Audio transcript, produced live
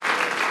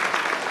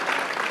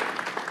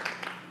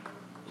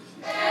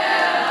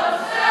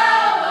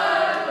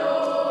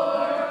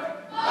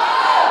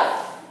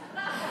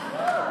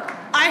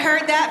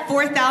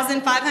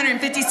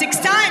1,556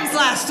 times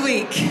last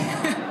week.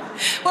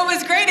 What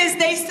was great is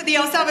the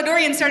El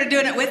Salvadorians started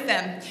doing it with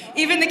them.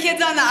 Even the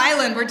kids on the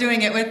island were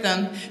doing it with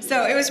them.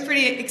 So it was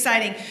pretty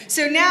exciting.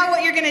 So now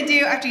what you're going to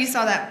do after you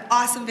saw that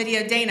awesome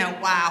video, Dana,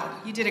 wow,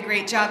 you did a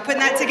great job putting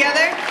that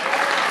together.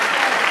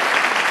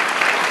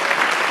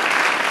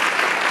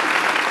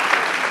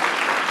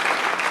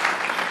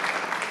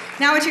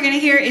 Now what you're going to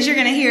hear is you're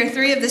going to hear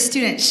 3 of the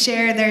students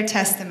share their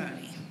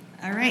testimony.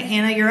 All right,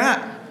 Hannah, you're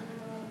up.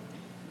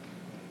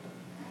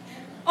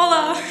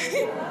 Hola.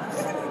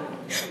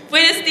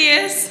 Buenos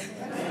dias.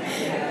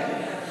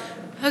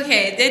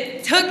 Okay,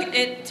 it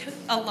took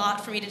a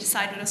lot for me to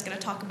decide what I was going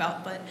to talk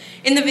about, but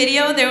in the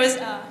video there was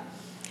a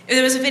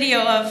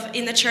video of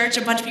in the church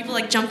a bunch of people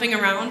like jumping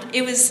around.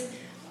 It was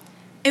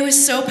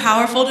so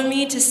powerful to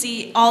me to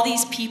see all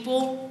these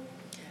people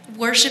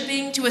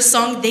worshiping to a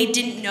song they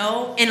didn't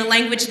know in a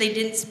language they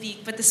didn't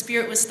speak, but the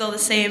spirit was still the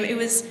same. It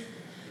was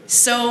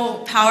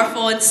so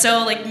powerful and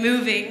so like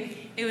moving.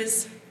 It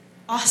was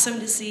awesome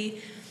to see.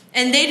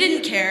 And they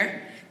didn't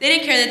care. They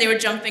didn't care that they were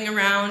jumping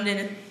around,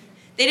 and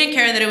they didn't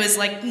care that it was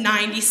like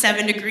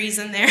 97 degrees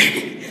in there.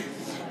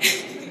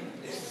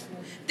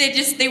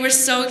 They were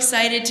so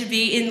excited to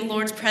be in the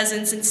Lord's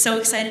presence and so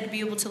excited to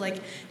be able to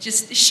like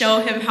just show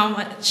him how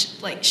much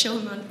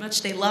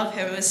they love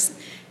him. It was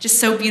just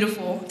so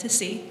beautiful to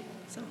see.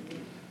 So,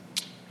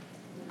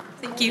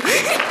 thank you.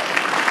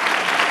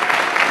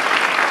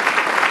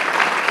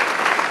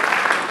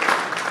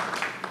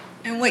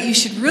 And what you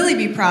should really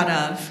be proud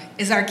of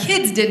is our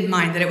kids didn't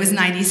mind that it was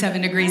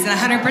 97 degrees and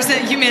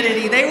 100%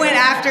 humidity. They went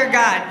after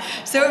God.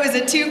 So it was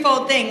a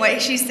twofold thing.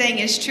 What she's saying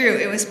is true.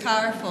 It was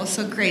powerful.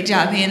 So great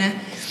job, Hannah.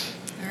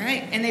 All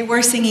right. And they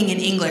were singing in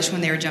English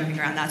when they were jumping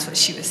around. That's what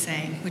she was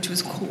saying, which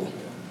was cool.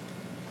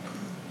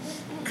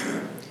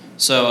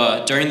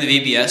 So during the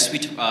VBS, we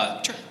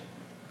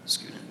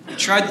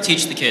tried to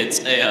teach the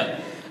kids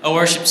a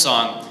worship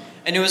song.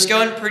 And it was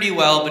going pretty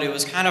well, but it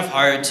was kind of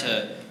hard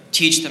to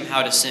teach them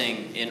how to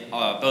sing in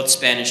both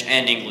Spanish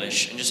and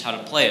English and just how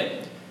to play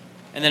it.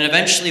 And then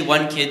eventually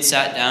one kid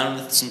sat down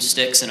with some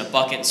sticks and a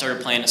bucket and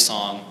started playing a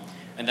song.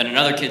 And then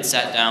another kid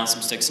sat down with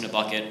some sticks and a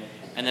bucket.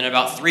 And then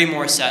about 3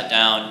 more sat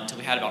down until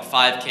we had about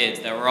 5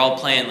 kids that were all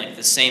playing like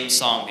the same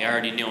song they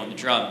already knew on the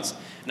drums.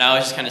 And I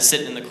was just kind of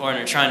sitting in the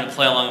corner trying to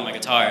play along with my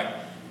guitar.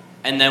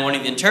 And then one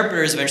of the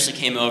interpreters eventually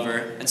came over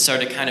and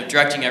started kind of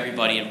directing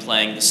everybody and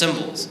playing the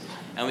cymbals.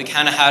 And we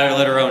kind of had our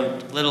little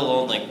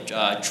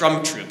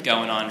drum troupe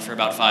going on for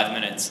about 5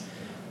 minutes.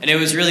 And it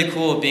was really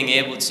cool being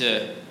able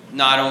to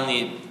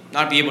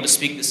not be able to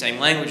speak the same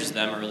language as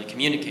them or really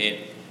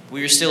communicate, but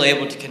we were still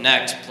able to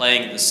connect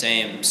playing the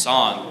same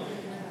song.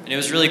 And it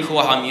was really cool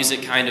how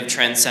music kind of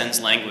transcends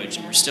language,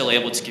 and we're still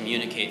able to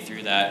communicate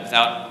through that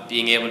without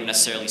being able to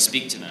necessarily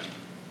speak to them.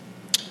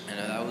 And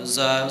that was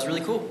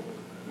really cool.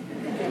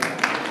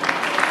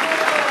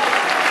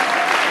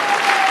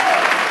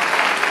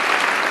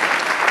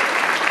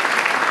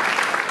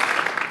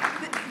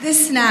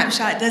 This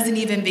snapshot doesn't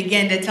even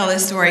begin to tell the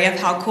story of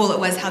how cool it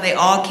was, how they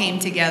all came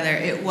together.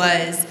 It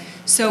was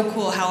so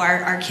cool how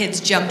our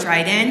kids jumped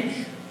right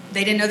in.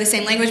 They didn't know the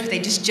same language, but they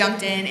just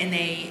jumped in and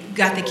they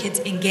got the kids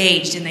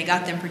engaged and they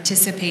got them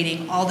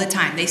participating all the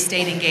time. They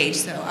stayed engaged,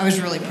 so I was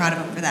really proud of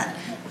them for that.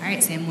 All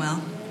right, Samuel.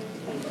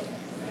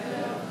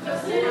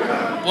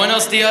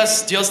 Buenos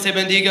dias, Dios te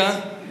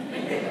bendiga.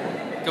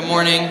 Good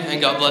morning, and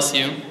God bless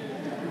you.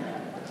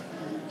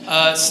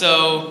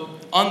 So,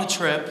 on the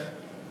trip,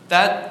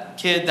 that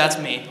kid, that's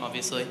me,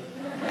 obviously.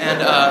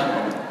 And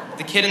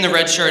the kid in the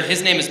red shirt,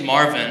 his name is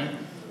Marvin,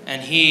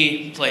 and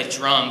he played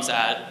drums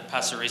at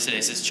Pastor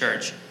Risades's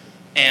church.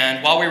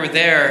 And while we were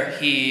there,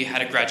 he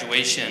had a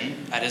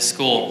graduation at his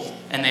school,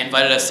 and they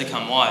invited us to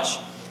come watch.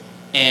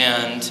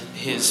 And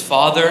his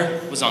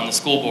father was on the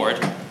school board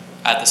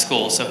at the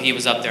school, so he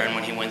was up there, and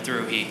when he went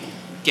through, he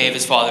gave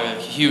his father a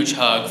huge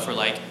hug for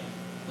like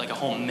a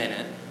whole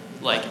minute.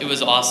 Like, it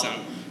was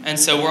awesome. And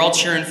so we're all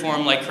cheering for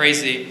him like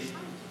crazy.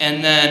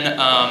 And then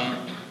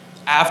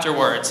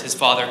afterwards, his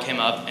father came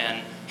up,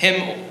 and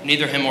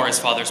neither him or his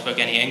father spoke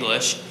any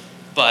English,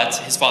 but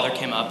his father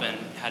came up and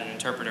had an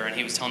interpreter, and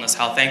he was telling us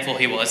how thankful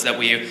he was that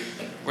we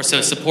were so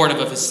supportive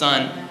of his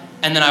son.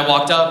 And then I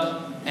walked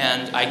up,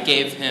 and I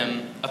gave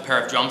him a pair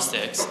of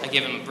drumsticks. I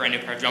gave him a brand new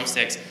pair of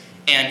drumsticks,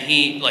 and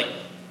he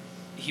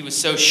was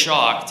so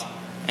shocked,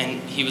 and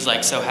he was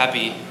like so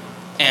happy,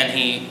 and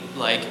he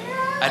like,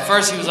 at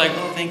first he was like,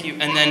 oh, thank you,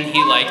 and then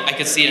he like, I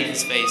could see it in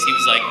his face. He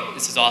was like,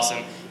 this is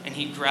awesome. And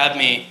he grabbed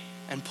me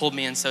and pulled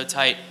me in so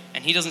tight.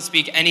 And he doesn't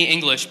speak any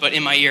English, but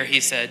in my ear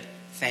he said,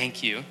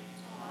 thank you.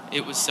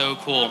 It was so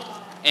cool.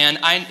 And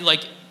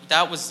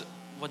that was,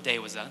 what day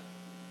was that?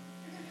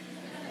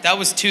 That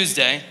was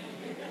Tuesday.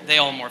 They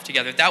all morphed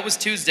together. That was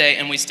Tuesday,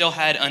 and we still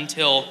had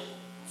until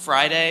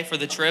Friday for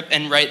the trip.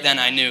 And right then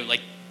I knew,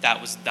 that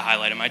was the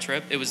highlight of my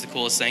trip. It was the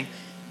coolest thing.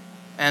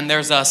 And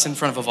there's us in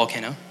front of a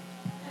volcano.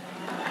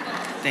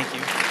 Thank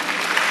you.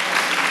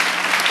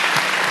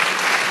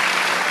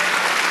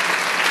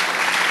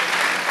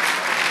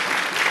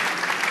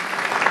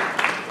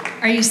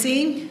 Are you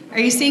seeing? Are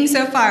you seeing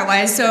so far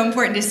why it's so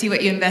important to see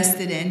what you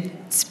invested in?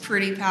 It's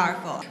pretty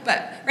powerful.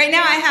 But right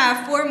now I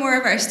have 4 more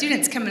of our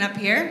students coming up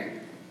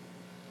here.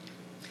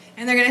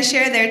 And they're going to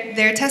share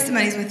their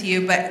testimonies with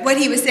you. But what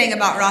he was saying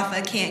about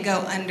Rafa can't go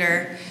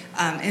under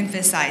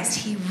emphasized.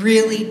 He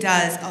really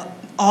does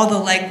all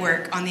the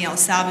legwork on the El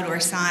Salvador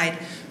side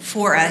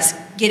for us,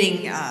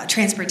 getting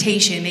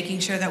transportation, making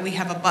sure that we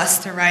have a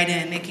bus to ride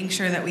in, making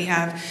sure that we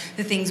have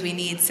the things we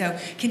need. So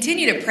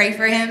continue to pray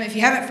for him. If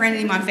you haven't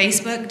friended him on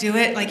Facebook, do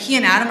it. Like, he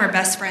and Adam are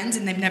best friends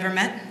and they've never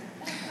met.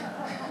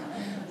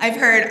 I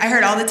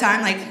heard all the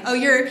time, like, oh,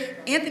 you're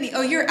Anthony,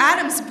 oh, you're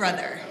Adam's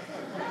brother.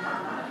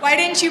 Why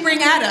didn't you bring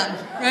Adam,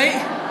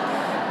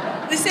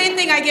 right? The same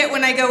thing I get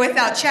when I go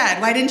without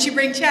Chad. Why didn't you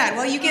bring Chad?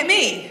 Well, you get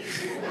me.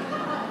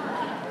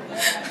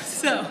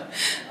 So,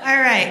 all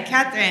right,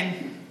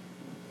 Catherine.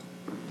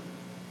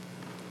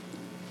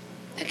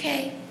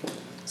 Okay,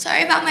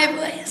 sorry about my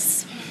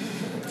voice.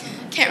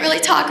 Can't really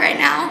talk right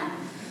now.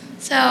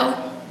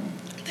 So,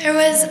 there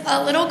was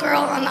a little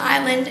girl on the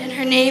island, and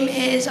her name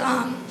is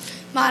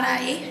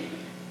Marai.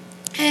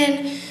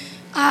 And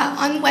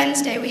on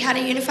Wednesday, we had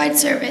a unified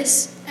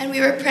service, and we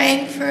were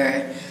praying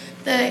for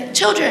the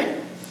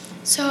children.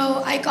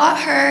 So I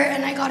got her,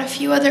 and I got a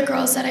few other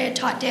girls that I had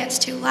taught dance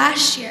to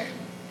last year.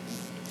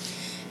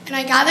 And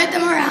I gathered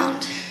them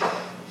around,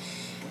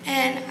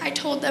 and I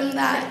told them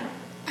that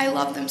I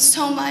love them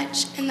so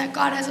much, and that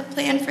God has a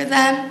plan for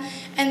them,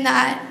 and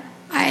that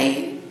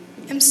I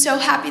am so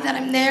happy that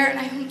I'm there, and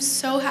I am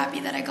so happy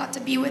that I got to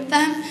be with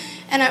them,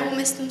 and I will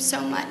miss them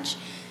so much.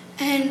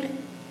 And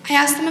I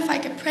asked them if I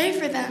could pray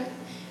for them,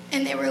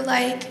 and they were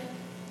like,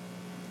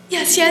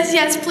 yes, yes,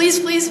 yes, please,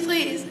 please,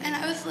 please. And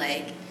I was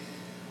like,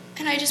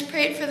 and I just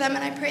prayed for them,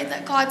 and I prayed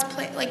that God's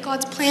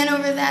plan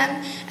over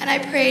them, and I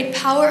prayed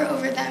power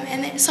over them,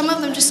 and some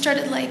of them just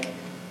started like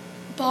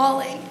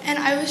bawling, and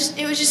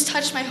it was just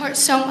touched my heart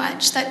so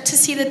much that to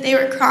see that they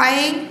were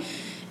crying,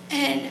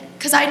 and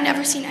because I'd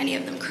never seen any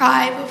of them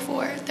cry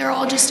before. They're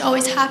all just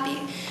always happy,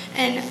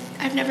 and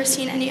I've never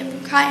seen any of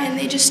them cry, and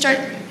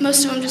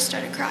most of them just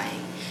started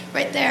crying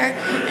right there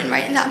and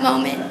right in that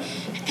moment.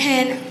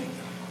 And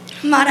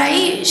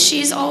Marai,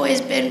 she's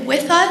always been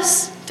with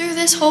us through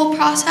this whole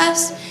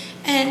process,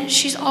 and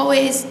she's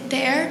always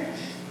there,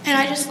 and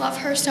I just love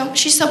her so much.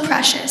 She's so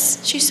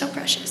precious. She's so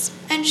precious.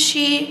 And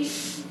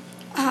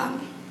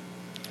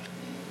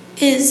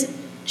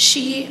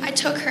I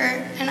took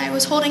her, and I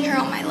was holding her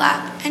on my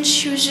lap, and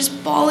she was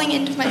just bawling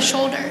into my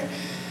shoulder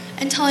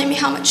and telling me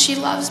how much she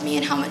loves me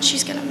and how much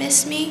she's gonna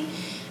miss me.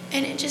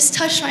 And it just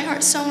touched my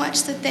heart so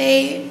much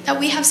that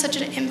we have such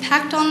an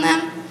impact on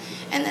them,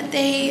 and that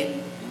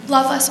they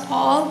love us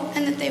all,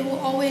 and that they will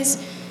always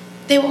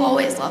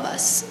love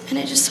us. And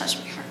it just touched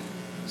my heart.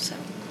 So.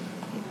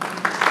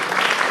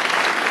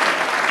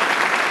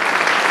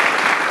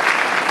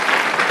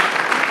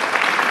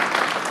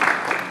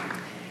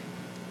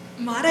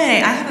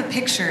 Mare, I have a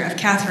picture of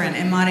Catherine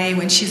and Mare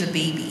when she's a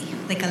baby,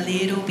 like a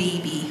little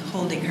baby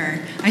holding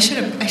her. I should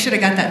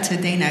have got that to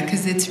Dana,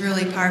 because it's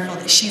really powerful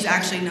that she's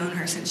actually known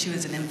her since she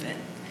was an infant.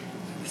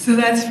 So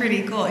that's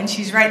pretty cool. And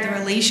she's right, the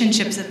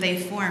relationships that they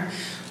form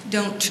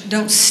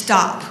don't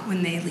stop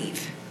when they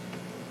leave,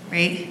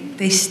 right?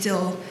 They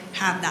still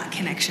have that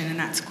connection, and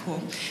that's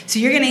cool. So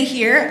you're going to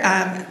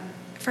hear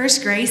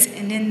first Grace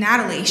and then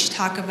Natalie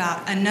talk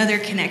about another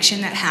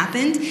connection that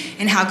happened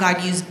and how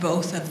God used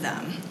both of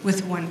them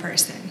with one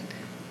person.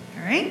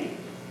 All right?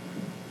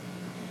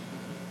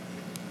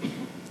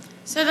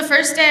 So the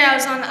first day I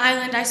was on the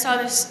island, I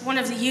saw one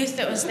of the youth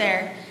that was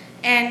there,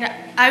 and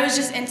I was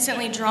just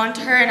instantly drawn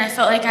to her, and I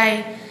felt like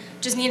I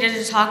just needed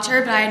to talk to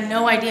her, but I had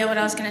no idea what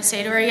I was going to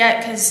say to her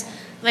yet, because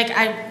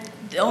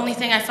the only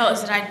thing I felt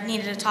was that I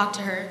needed to talk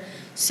to her.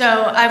 So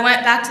I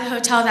went back to the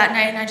hotel that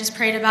night, and I just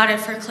prayed about it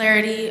for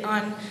clarity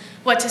on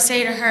what to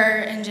say to her,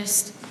 and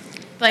just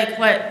like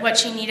what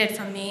she needed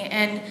from me.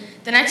 And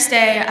the next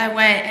day I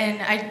went,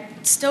 and I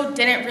still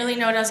didn't really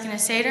know what I was going to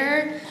say to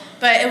her,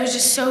 but it was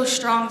just so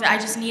strong that I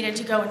just needed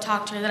to go and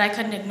talk to her, that I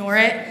couldn't ignore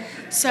it.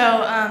 So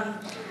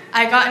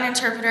I got an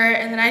interpreter,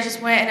 and then I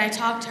just went and I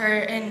talked to her,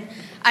 and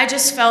I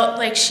just felt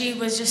like she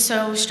was just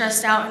so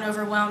stressed out and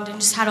overwhelmed and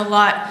just had a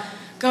lot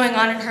going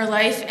on in her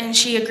life, and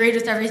she agreed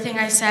with everything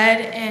I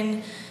said,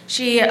 and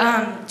she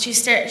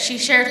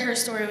shared her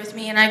story with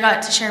me, and I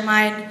got to share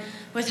mine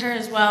with her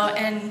as well,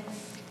 and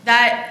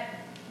that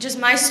just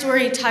my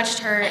story touched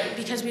her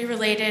because we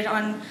related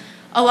on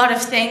a lot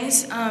of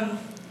things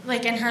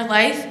like in her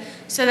life.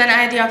 So then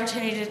I had the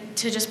opportunity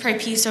to just pray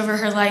peace over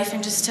her life,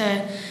 and just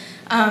to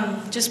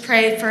just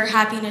pray for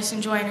happiness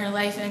and joy in her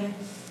life, and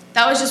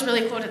that was just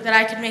really cool that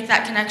I could make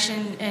that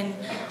connection and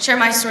share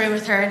my story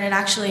with her, and it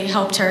actually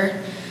helped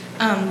her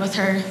with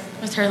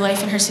her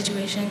life and her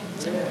situation.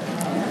 So.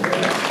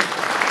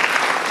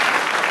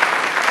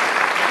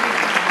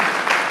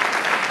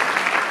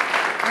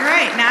 All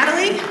right,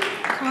 Natalie,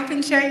 come up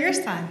and share your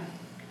son.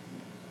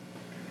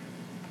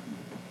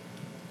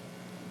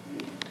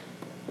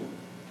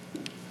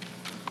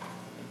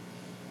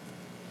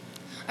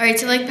 All right,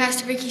 so like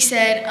Pastor Vicky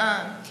said,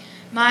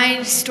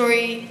 my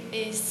story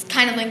is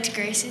kind of linked to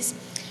Grace's.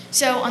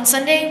 So on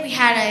Sunday, we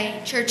had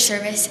a church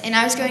service, and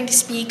I was going to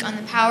speak on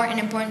the power and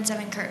importance of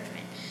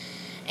encouragement.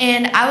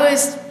 And I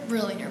was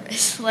really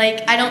nervous.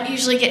 Like, I don't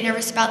usually get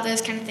nervous about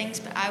those kind of things,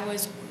 but I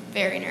was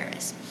very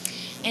nervous.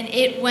 And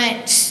it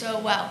went so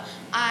well.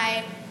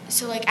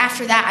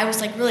 After that, I was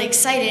like really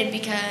excited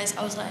because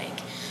I was like,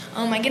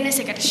 oh my goodness,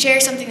 I got to share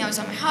something that was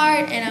on my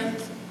heart, and I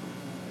was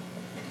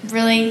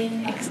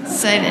really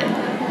excited.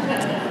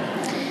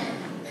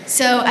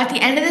 So at the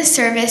end of the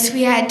service,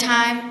 we had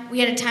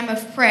a time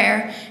of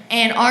prayer,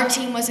 and our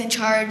team was in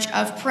charge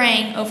of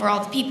praying over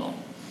all the people.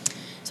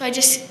 So I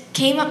just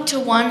came up to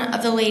one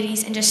of the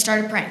ladies and just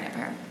started praying over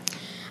her.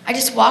 I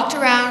just walked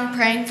around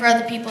praying for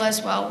other people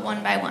as well,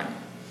 one by one.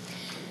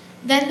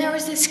 Then there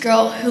was this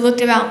girl who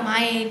looked about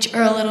my age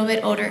or a little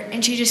bit older,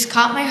 and she just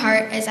caught my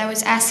heart as I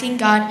was asking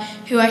God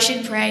who I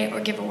should pray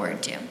or give a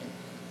word to.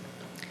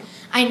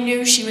 I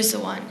knew she was the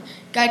one.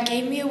 God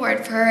gave me a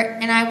word for her,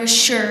 and I was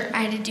sure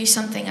I had to do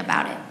something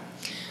about it.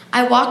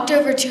 I walked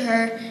over to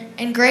her,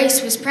 and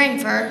Grace was praying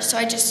for her, so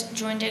I just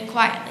joined in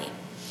quietly.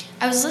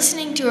 I was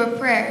listening to her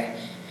prayer,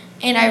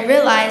 and I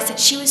realized that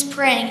she was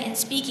praying and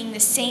speaking the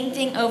same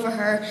thing over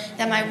her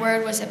that my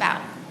word was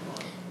about.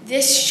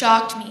 This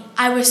shocked me.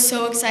 I was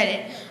so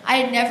excited. I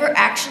had never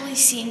actually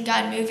seen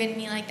God move in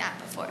me like that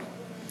before.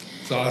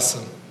 It's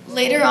awesome.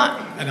 Later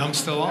on... And I'm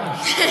still on.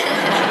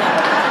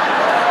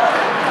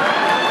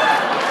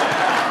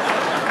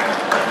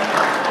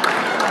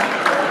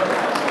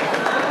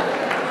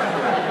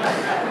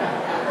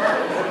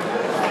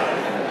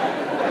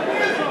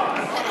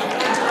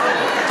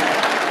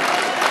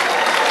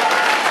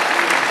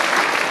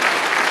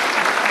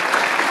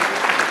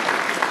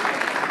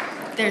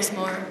 There's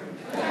more.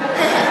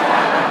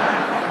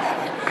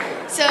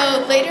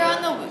 So later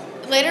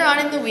on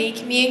in the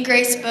week, me and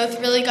Grace both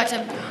really got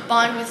to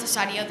bond with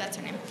Rosario, that's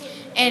her name,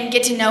 and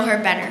get to know her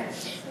better.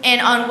 And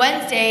on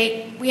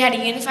Wednesday, we had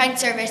a unified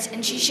service,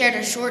 and she shared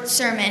a short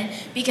sermon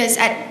because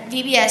at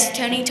VBS,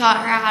 Tony taught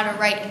her how to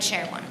write and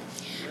share one.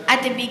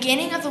 At the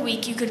beginning of the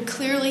week, you could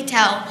clearly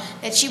tell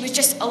that she was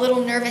just a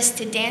little nervous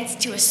to dance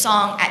to a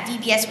song at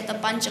VBS with a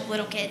bunch of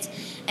little kids.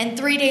 And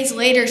 3 days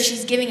later,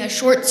 she's giving a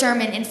short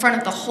sermon in front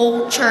of the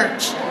whole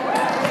church.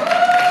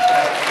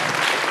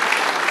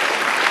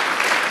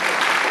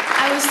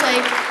 I was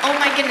like, oh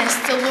my goodness,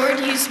 the Lord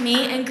used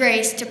me and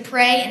Grace to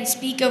pray and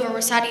speak over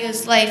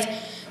Rosario's life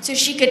so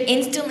she could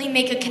instantly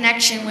make a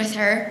connection with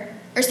her,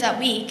 or so that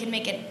we could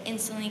make it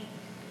instantly,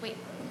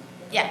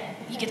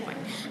 you get the point.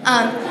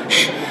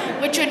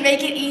 Which would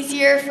make it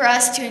easier for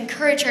us to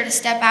encourage her to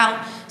step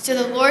out so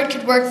the Lord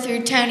could work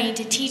through Tony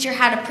to teach her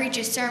how to preach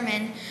a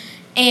sermon.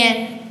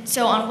 And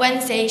so on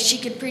Wednesday, she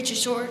could preach a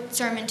short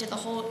sermon to the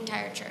whole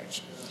entire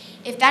church.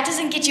 If that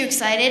doesn't get you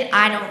excited,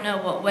 I don't know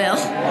what will.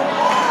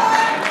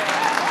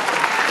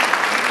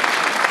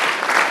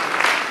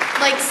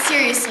 Like,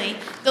 seriously,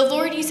 the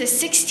Lord used a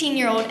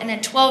 16-year-old and a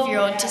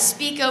 12-year-old to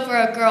speak over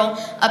a girl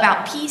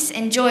about peace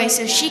and joy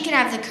so she can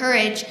have the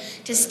courage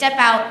to step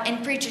out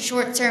and preach a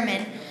short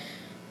sermon.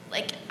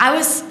 Like, I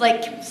was,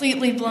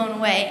 completely blown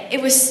away.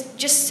 It was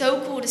just so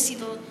cool to see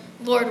the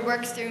Lord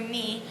work through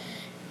me.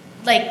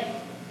 Like,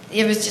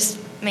 it was just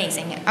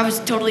amazing. I was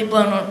totally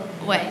blown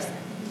away.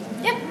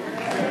 Yeah.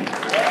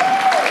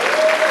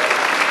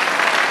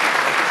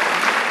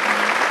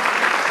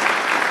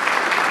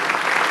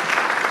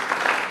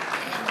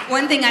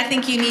 One thing I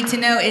think you need to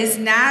know is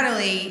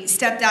Natalie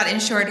stepped out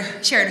and shared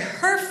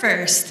her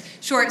first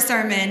short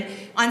sermon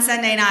on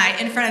Sunday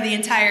night in front of the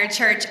entire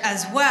church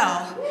as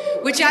well,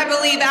 which I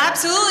believe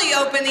absolutely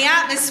opened the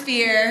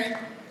atmosphere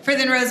for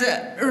then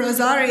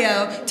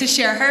Rosario to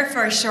share her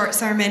first short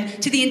sermon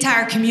to the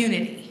entire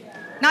community.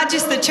 Not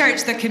just the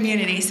church, the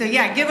community. So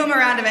yeah, give them a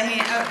round of applause.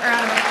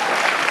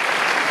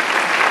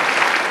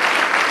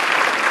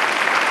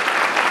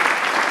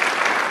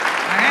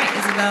 All right,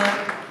 Isabella.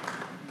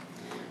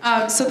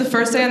 So the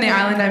first day on the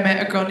island, I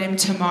met a girl named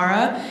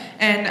Tamara,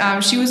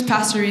 and she was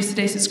Pastor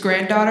Reese's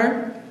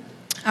granddaughter.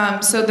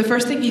 So the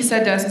first thing he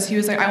said to us is he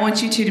was like, I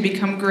want you two to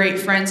become great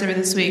friends over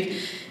this week.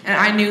 And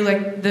I knew,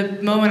 the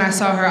moment I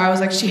saw her, I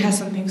was like, she has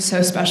something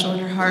so special in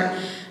her heart.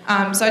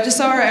 So I just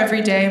saw her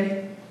every day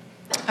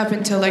up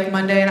until,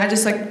 Monday, and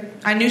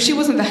I knew she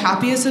wasn't the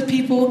happiest of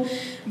people,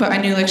 but I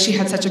knew, she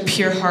had such a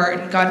pure heart,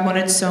 and God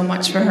wanted so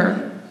much for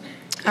her.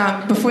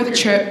 Before the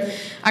trip,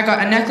 I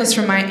got a necklace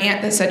from my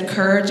aunt that said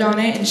courage on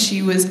it, and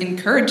she was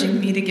encouraging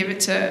me to give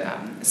it to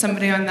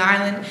somebody on the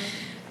island.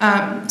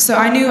 So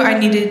I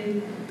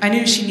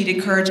knew she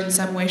needed courage in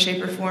some way,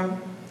 shape, or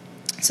form.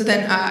 So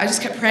then I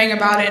just kept praying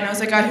about it, and I was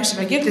like, God, who should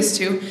I give this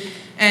to?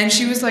 And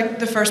she was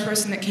the first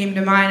person that came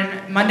to mind.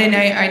 And Monday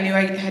night, I knew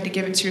I had to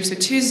give it to her. So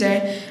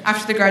Tuesday,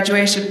 after the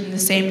graduation, the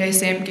same day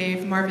Sam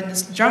gave Marvin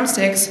the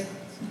drumsticks,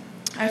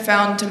 I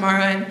found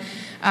Tamara,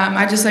 and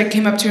I just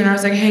came up to her and I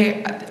was like,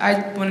 hey,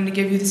 I wanted to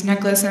give you this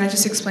necklace. And I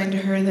just explained to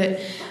her that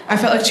I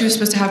felt like she was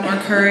supposed to have more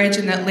courage,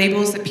 and that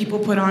labels that people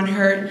put on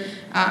her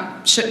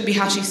shouldn't be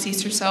how she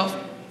sees herself,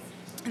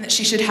 and that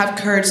she should have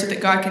courage so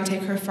that God can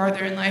take her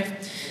farther in life.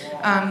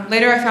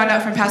 Later, I found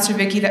out from Pastor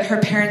Vicky that her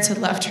parents had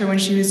left her when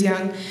she was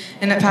young,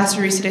 and that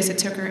Pastor Reese had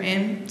took her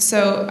in.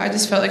 So I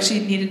just felt like she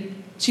needed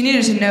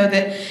to know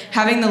that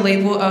having the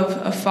label of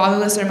a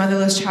fatherless or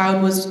motherless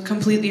child was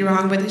completely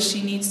wrong, but that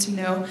she needs to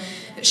know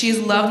that she is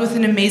loved with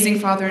an amazing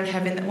Father in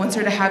heaven that wants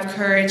her to have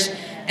courage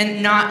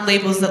and not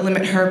labels that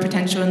limit her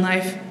potential in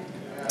life.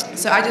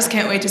 So I just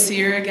can't wait to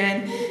see her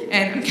again,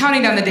 and I'm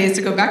counting down the days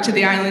to go back to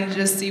the island to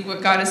just see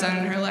what God has done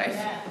in her life.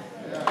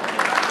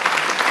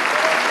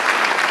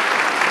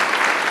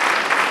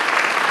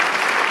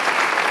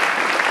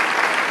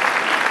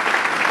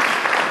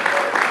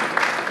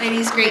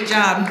 Ladies, great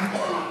job.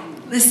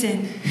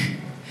 Listen,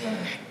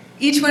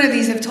 each one of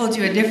these have told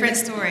you a different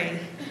story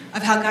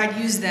of how God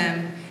used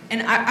them.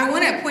 And I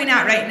want to point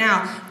out right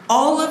now,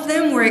 all of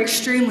them were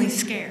extremely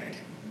scared.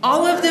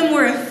 All of them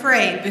were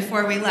afraid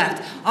before we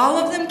left. All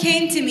of them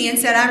came to me and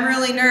said, I'm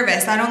really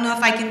nervous. I don't know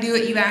if I can do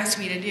what you asked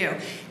me to do.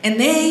 And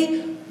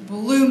they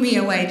blew me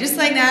away. Just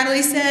like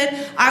Natalie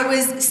said, I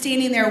was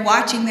standing there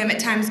watching them at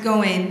times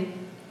going,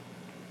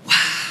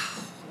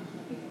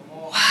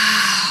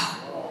 wow.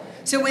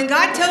 So when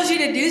God tells you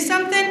to do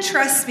something,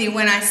 trust me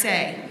when I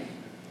say,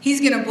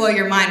 He's going to blow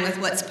your mind with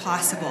what's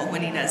possible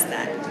when He does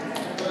that.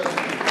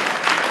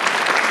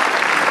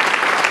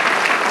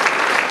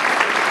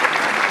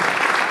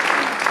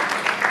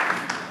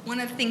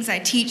 One of the things I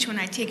teach when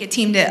I take a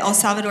team to El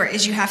Salvador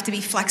is you have to be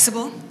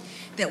flexible,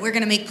 that we're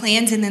going to make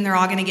plans and then they're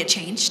all going to get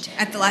changed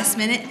at the last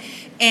minute.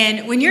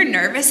 And when you're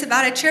nervous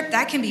about a trip,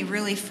 that can be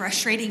really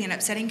frustrating and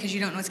upsetting because you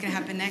don't know what's going to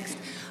happen next.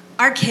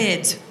 Our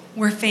kids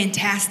were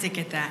fantastic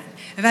at that.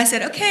 If I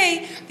said,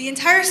 okay, the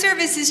entire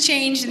service has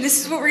changed and this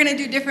is what we're going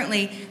to do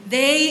differently,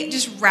 they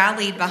just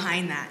rallied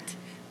behind that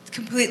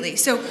completely.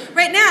 So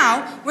right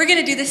now, we're going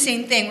to do the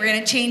same thing. We're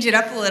going to change it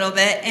up a little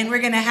bit, and we're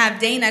going to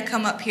have Dana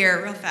come up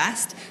here real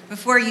fast.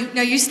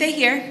 You stay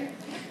here.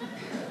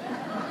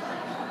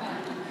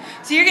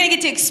 So you're going to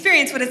get to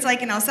experience what it's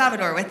like in El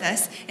Salvador with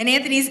us. And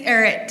Dana's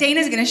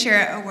going to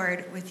share a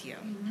word with you.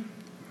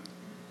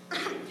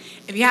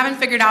 If you haven't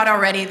figured out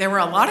already, there were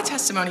a lot of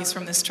testimonies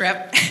from this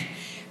trip.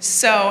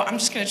 So I'm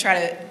just going to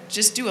try to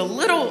just do a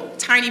little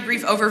tiny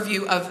brief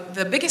overview of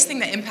the biggest thing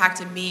that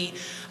impacted me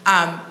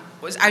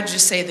was, I'd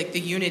just say, the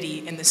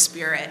unity in the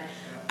Spirit.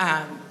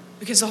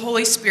 Because the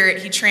Holy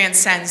Spirit, He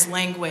transcends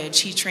language.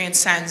 He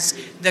transcends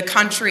the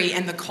country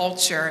and the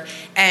culture.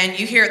 And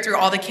you hear it through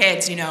all the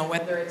kids,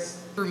 whether it's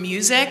through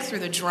music, through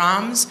the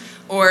drums,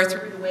 or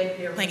through the way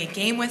they were playing a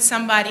game with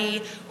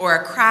somebody, or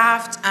a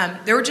craft.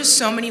 There were just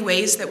so many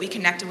ways that we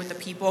connected with the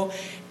people,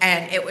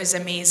 and it was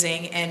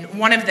amazing. And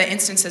one of the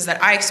instances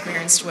that I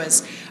experienced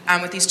was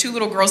with these two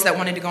little girls that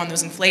wanted to go on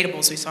those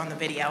inflatables we saw in the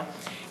video.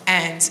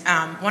 And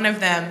one of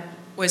them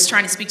was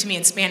trying to speak to me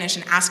in Spanish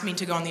and ask me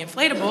to go on the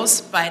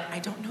inflatables, but I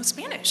don't know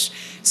Spanish.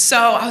 So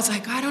I was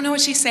like, I don't know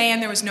what she's saying.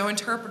 There was no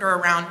interpreter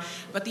around.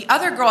 But the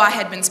other girl I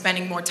had been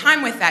spending more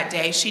time with that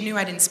day, she knew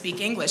I didn't speak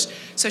English.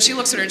 So she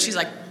looks at her and she's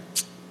like,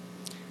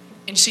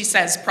 and she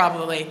says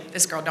probably,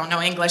 this girl don't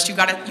know English. We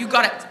gotta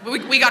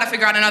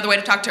figure out another way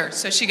to talk to her.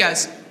 So she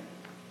goes,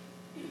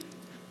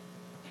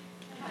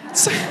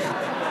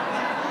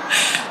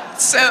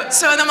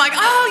 So and I'm like,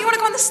 oh, you want to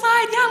go on the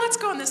slide? Yeah, let's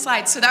go on the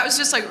slide. So that was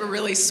just like a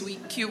really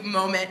sweet, cute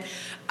moment.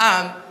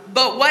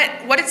 But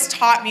what it's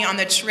taught me on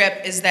the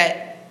trip is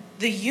that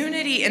the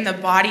unity in the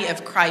body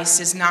of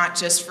Christ is not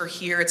just for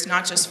here, it's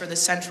not just for the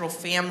central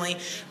family,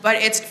 but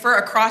it's for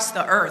across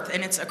the earth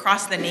and it's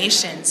across the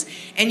nations.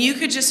 And you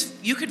could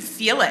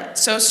feel it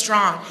so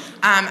strong.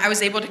 I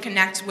was able to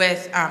connect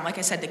with, like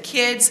I said, the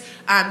kids,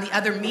 the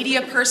other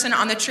media person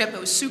on the trip. It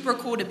was super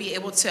cool to be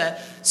able to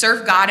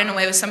serve God in a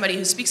way with somebody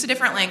who speaks a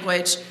different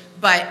language,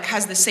 but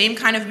has the same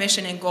kind of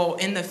mission and goal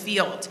in the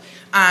field.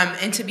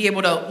 And to be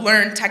able to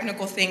learn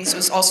technical things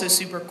was also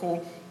super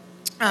cool.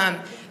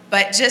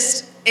 But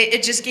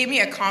it just gave me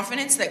a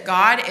confidence that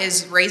God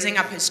is raising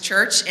up His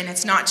church, and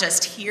it's not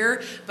just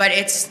here, but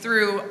it's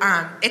through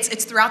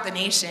it's throughout the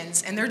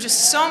nations, and there are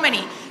just so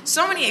many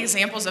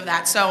examples of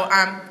that. So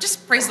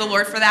just praise the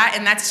Lord for that,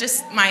 and that's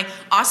just my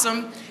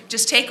awesome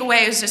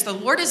takeaway is just the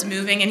Lord is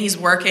moving and He's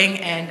working,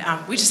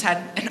 and we just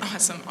had an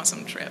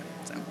awesome trip.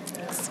 So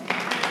thanks.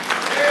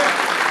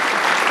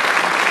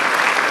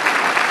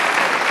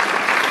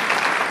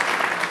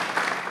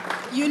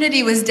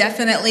 Unity was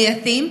definitely a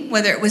theme,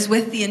 whether it was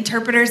with the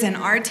interpreters and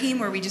our team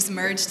where we just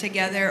merged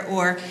together,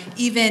 or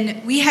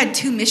even we had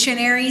two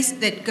missionaries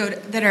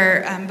that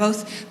are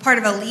both part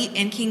of Elite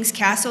and King's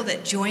Castle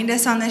that joined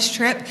us on this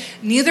trip.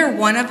 Neither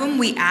one of them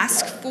we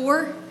asked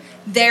for.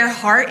 Their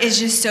heart is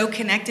just so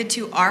connected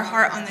to our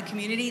heart on the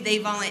community. They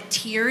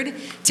volunteered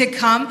to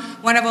come.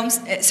 One of them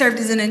served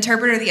as an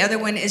interpreter. The other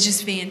one is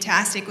just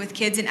fantastic with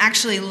kids and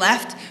actually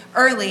left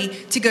early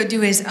to go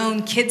do his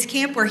own kids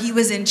camp where he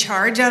was in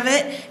charge of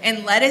it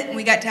and led it. And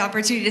we got the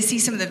opportunity to see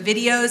some of the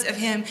videos of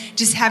him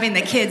just having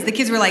the kids. The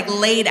kids were like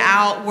laid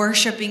out,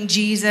 worshiping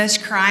Jesus,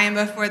 crying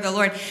before the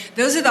Lord.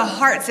 Those are the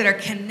hearts that are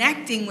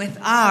connecting with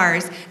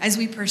ours as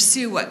we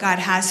pursue what God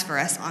has for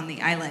us on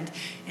the island.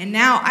 And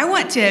now I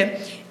want to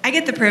I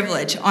get the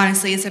privilege,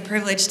 honestly. It's a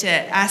privilege to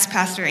ask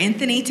Pastor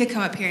Anthony to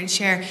come up here and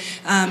share.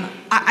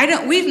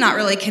 We've not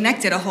really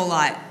connected a whole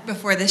lot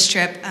before this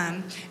trip.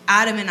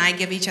 Adam and I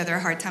give each other a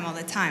hard time all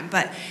the time.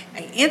 But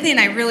Anthony and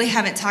I really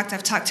haven't talked.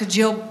 I've talked to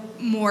Jill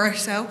more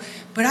so.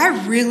 But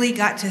I really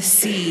got to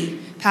see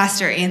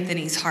Pastor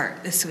Anthony's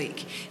heart this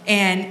week.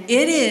 And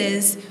it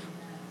is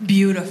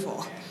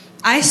beautiful.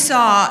 I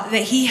saw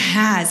that he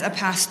has a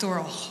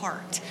pastoral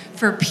heart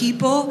for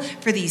people,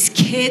 for these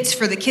kids,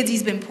 for the kids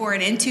he's been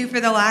pouring into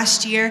for the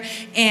last year.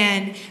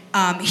 And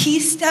he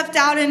stepped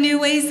out in new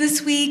ways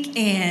this week.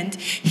 And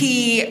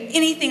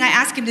anything I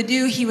asked him to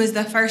do, he was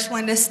the first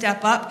one to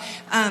step up.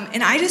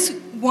 And I just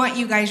want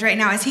you guys right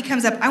now, as he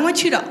comes up, I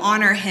want you to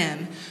honor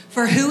him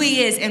for who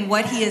he is and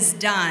what he has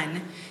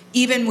done,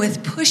 even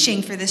with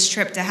pushing for this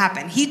trip to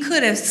happen. He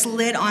could have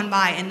slid on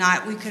by and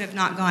we could have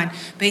not gone.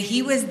 But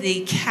he was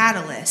the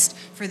catalyst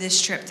for this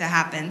trip to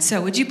happen.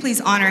 So would you please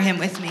honor him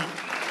with me?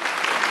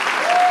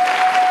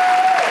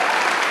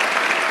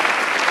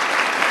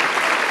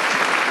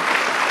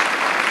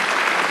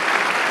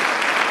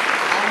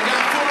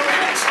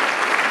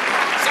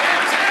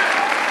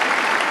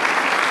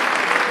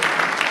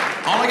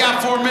 Only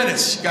got 4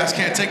 minutes. You guys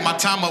can't take my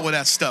time up with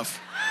that stuff.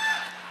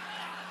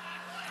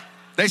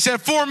 They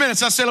said 4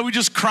 minutes. I said, let me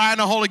just cry in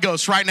the Holy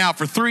Ghost right now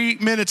for 3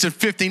 minutes and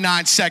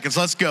 59 seconds.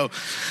 Let's go.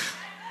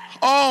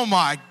 Oh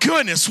my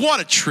goodness, what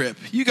a trip.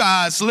 You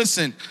guys,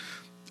 listen.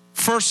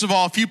 First of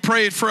all, if you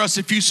prayed for us,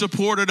 if you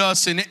supported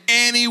us in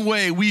any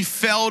way, we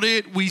felt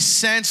it, we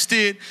sensed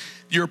it.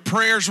 Your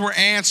prayers were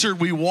answered.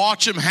 We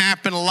watch them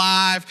happen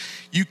live.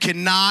 You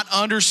cannot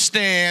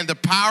understand the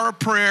power of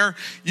prayer.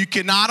 You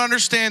cannot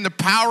understand the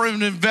power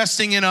of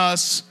investing in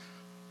us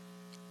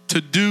to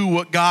do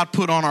what God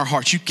put on our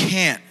hearts. You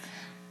can't.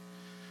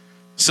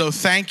 So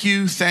thank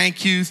you,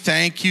 thank you,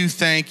 thank you,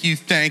 thank you,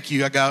 thank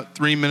you. I got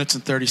 3 minutes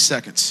and 30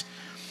 seconds.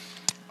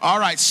 All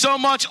right, so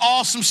much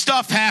awesome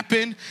stuff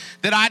happened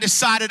that I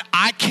decided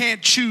I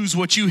can't choose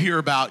what you hear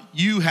about.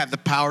 You have the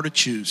power to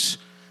choose,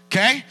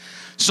 okay?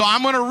 So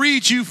I'm going to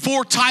read you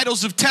 4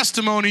 titles of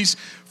testimonies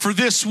for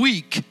this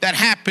week that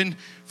happened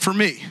for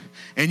me.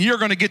 And you're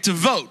going to get to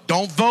vote.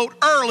 Don't vote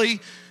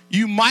early.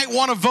 You might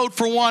want to vote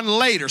for one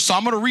later. So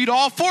I'm going to read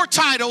all 4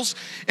 titles,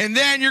 and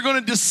then you're going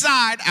to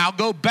decide. I'll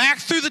go back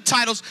through the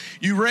titles.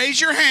 You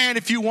raise your hand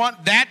if you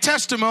want that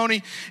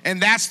testimony,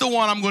 and that's the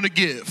one I'm going to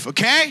give,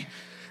 okay?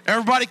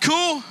 Everybody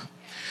cool?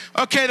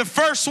 Okay, the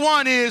first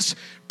one is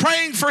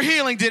praying for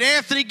healing. Did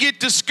Anthony get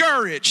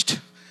discouraged?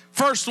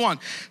 First one.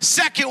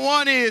 Second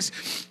one is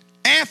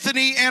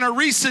Anthony and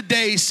Arisa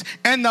Dace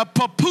and the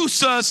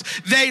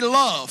pupusas they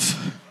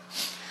love.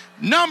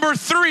 Number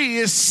 3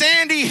 is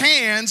Sandy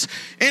Hands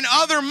and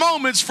other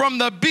moments from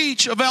the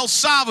beach of El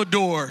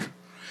Salvador,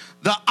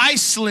 the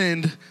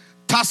Iceland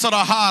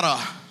Tasarahara.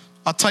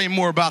 I'll tell you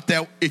more about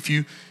that if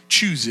you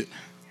choose it.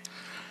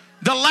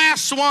 The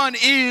last one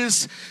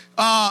is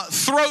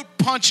throat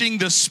punching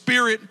the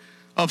spirit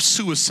of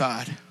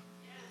suicide.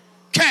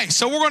 Okay,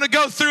 so we're going to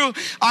go through.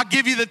 I'll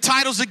give you the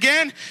titles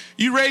again.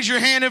 You raise your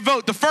hand and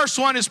vote. The first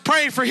one is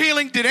praying for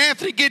healing. Did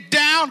Anthony get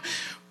down?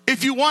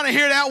 If you want to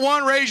hear that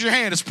one, raise your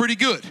hand. It's pretty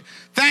good.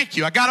 Thank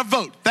you. I got a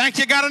vote. Thank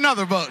you. I got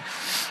another vote.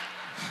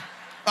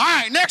 All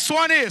right, next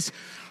one is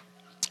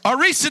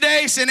Arisa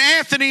Dace and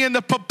Anthony and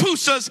the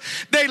pupusas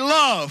they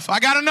love. I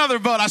got another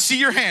vote. I see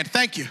your hand.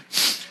 Thank you.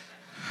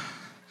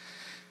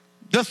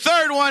 The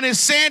third one is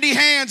Sandy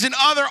Hands and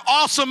other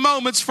awesome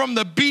moments from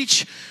the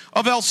beach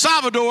of El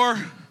Salvador,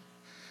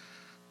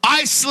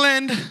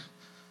 Iceland,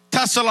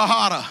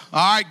 Tasarahara.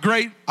 All right,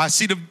 great. I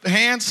see the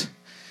hands.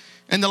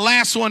 And the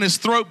last one is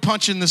throat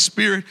punching the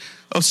spirit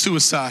of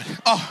suicide.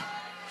 Oh,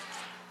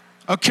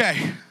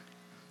 okay.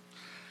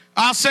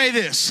 I'll say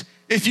this.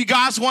 If you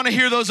guys want to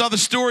hear those other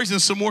stories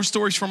and some more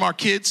stories from our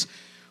kids,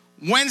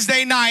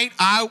 Wednesday night,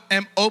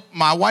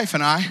 my wife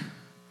and I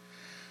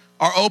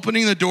are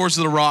opening the doors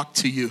of the Rock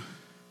to you.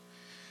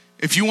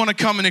 If you want to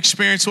come and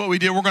experience what we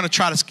did, we're going to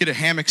try to get a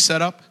hammock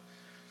set up.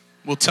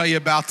 We'll tell you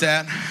about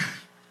that.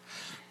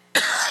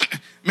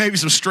 Maybe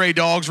some stray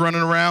dogs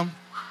running around.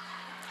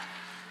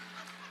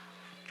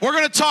 We're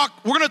going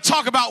to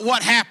talk about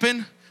what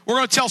happened. We're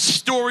going to tell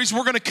stories.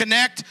 We're going to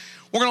connect.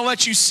 We're going to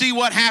let you see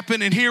what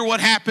happened and hear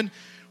what happened.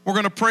 We're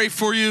going to pray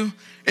for you.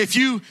 If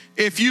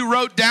you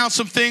wrote down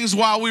some things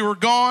while we were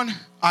gone,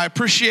 I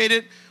appreciate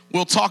it.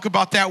 We'll talk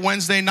about that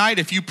Wednesday night.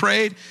 If you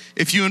prayed,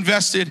 if you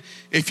invested,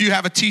 if you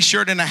have a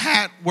t-shirt and a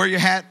hat, wear your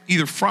hat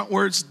either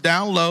frontwards,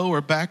 down low,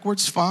 or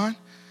backwards, fine.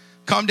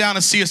 Come down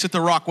and see us at the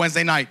Rock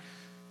Wednesday night,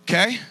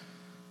 okay?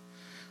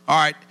 All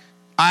right.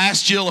 I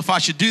asked Jill if I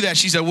should do that.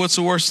 She said, what's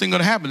the worst thing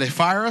going to happen? They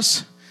fire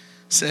us? I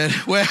said,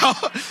 well,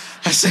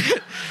 I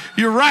said,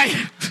 you're right.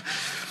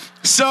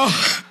 So,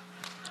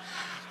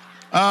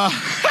 all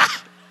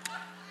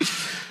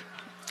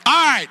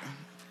right.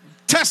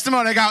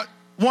 Testimony, I got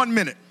 1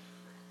 minute.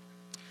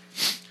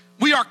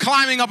 We are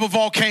climbing up a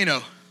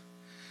volcano.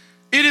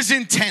 It is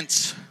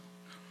intense.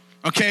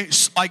 Okay,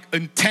 like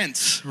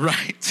intense,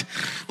 right?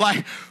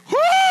 Like,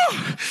 whoo!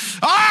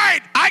 All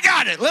right, I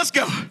got it. Let's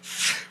go.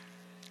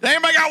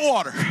 Anybody got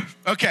water?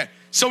 Okay,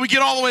 So we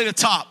get all the way to the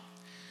top,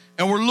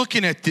 and we're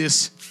looking at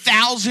this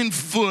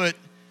 1,000-foot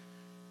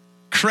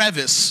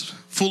crevice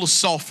full of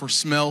sulfur,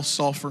 smells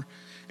sulfur.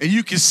 And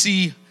you can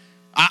see,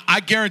 I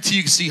guarantee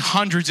you can see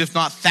hundreds, if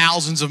not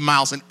thousands of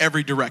miles in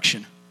every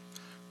direction,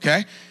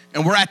 okay?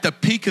 And we're at the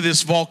peak of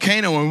this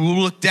volcano, and we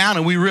look down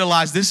and we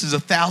realize this is a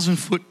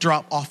 1,000-foot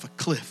drop off a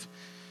cliff.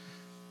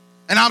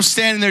 And I'm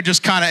standing there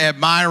just kind of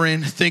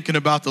admiring, thinking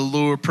about the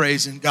Lord,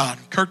 praising God.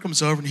 And Kurt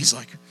comes over and he's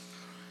like,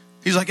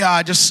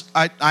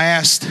 I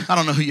asked, I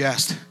don't know who you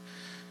asked,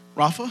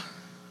 Rafa?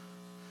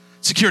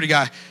 Security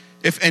guy,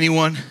 if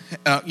anyone,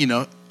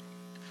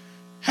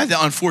 had the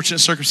unfortunate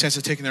circumstance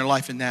of taking their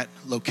life in that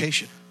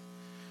location.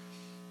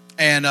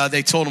 And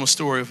they told him a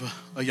story of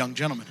a young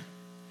gentleman.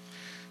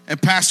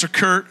 And Pastor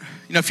Kurt,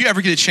 if you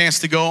ever get a chance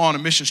to go on a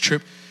missions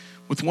trip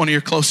with one of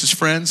your closest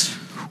friends,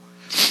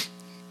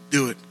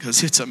 do it,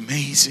 because it's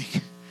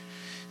amazing.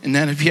 And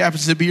then if he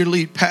happens to be your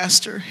lead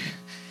pastor,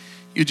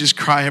 you just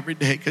cry every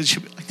day because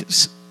you'll be like,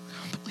 this is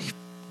unbelievable.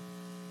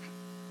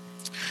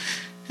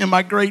 And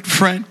my great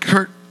friend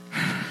Kurt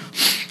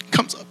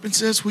comes up and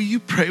says, will you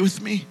pray with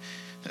me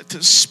that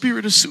the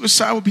spirit of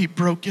suicide will be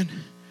broken?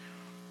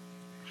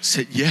 I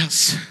said,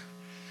 yes.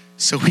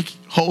 So we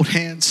hold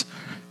hands,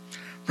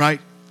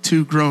 right?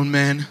 2 grown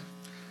men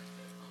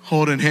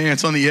holding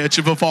hands on the edge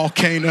of a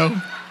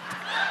volcano.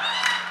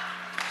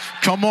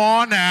 Come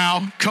on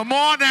now. Come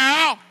on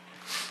now.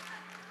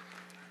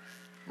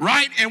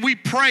 Right? And we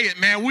pray it,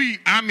 man.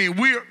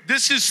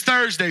 This is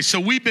Thursday, so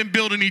we've been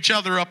building each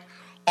other up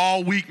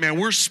all week, man.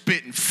 We're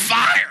spitting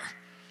fire.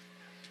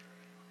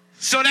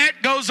 So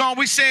that goes on.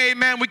 We say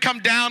amen. We come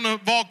down the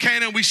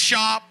volcano. We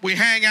shop. We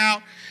hang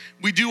out.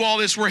 We do all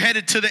this. We're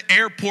headed to the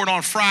airport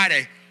on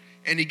Friday.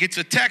 And he gets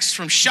a text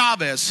from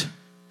Chavez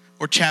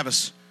or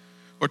Chavis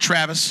or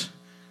Travis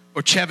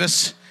or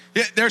Chevis.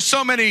 There's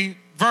so many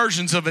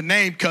versions of a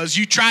name because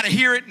you try to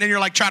hear it and then you're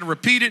like trying to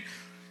repeat it.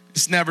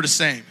 It's never the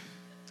same.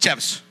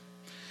 Chavis.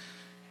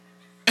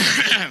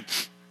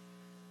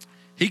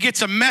 He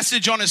gets a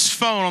message on his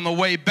phone on the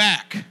way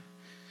back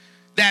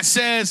that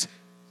says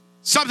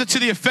something to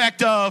the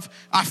effect of,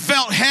 I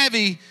felt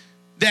heavy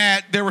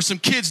that there were some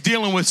kids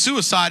dealing with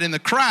suicide in the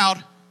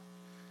crowd.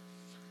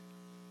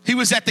 He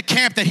was at the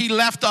camp that he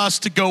left us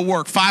to go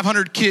work.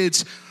 500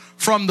 kids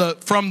from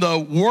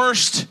the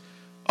worst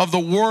of the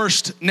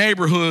worst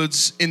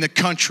neighborhoods in the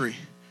country.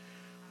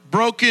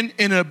 Broken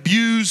and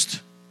abused.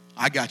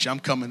 I got you. I'm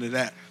coming to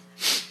that.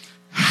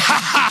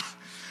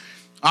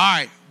 All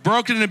right.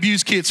 Broken and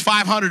abused kids,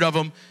 500 of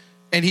them.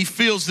 And he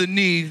feels the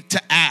need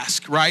to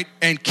ask, right?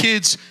 And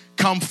kids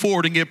come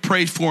forward and get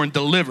prayed for and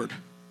delivered.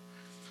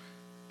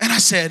 And I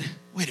said,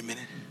 wait a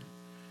minute.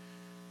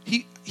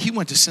 He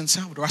went to San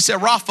Salvador. I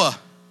said, Rafa,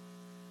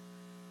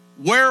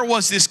 where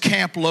was this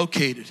camp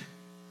located?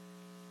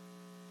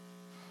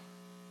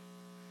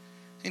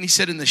 And he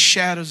said, in the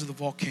shadows of the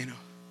volcano,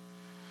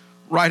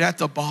 right at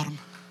the bottom.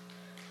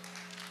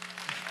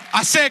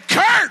 I said,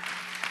 Kurt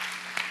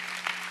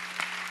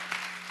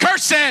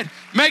said,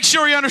 make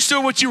sure he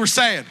understood what you were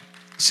saying.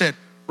 I said,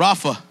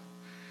 Rafa,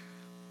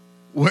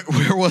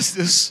 where was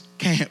this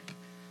camp?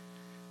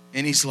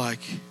 And he's like,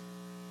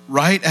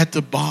 right at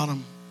the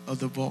bottom of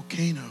the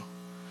volcano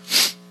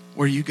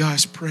where you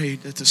guys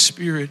prayed that the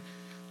spirit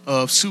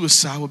of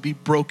suicide would be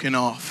broken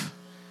off.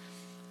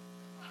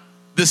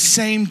 The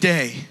same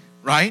day,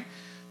 right?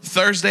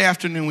 Thursday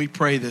afternoon we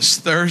pray this.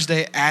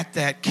 Thursday at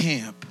that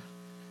camp,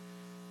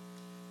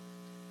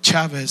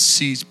 Chavez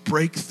sees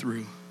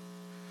breakthrough,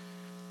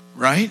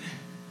 right?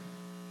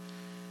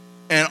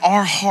 And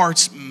our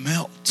hearts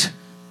melt.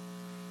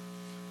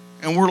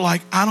 And we're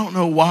like, I don't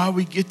know why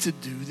we get to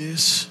do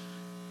this.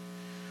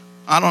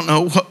 I don't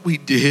know what we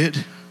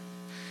did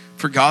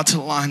for God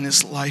to line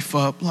this life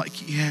up like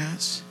he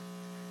has.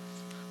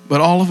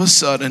 But all of a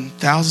sudden,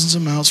 thousands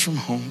of miles from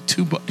home,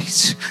 2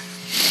 buddies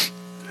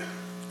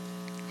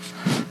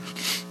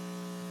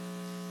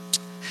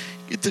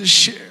get to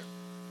share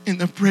in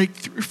the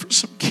breakthrough for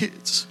some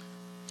kids.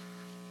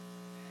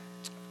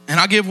 And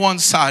I'll give one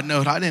side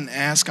note. I didn't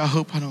ask. I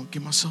hope I don't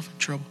get myself in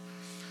trouble.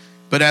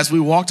 But as we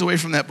walked away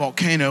from that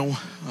volcano,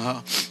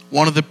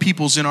 one of the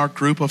peoples in our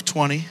group of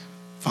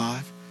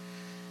 25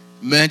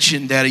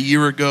 mentioned that a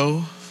year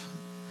ago,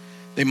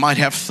 they might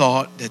have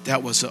thought that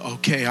that was an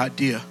okay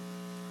idea,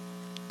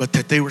 but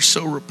that they were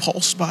so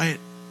repulsed by it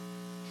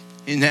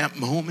in that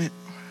moment,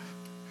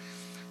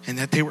 and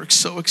that they were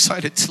so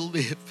excited to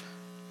live.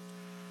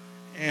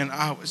 And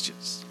I was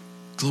just,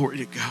 glory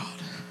to God.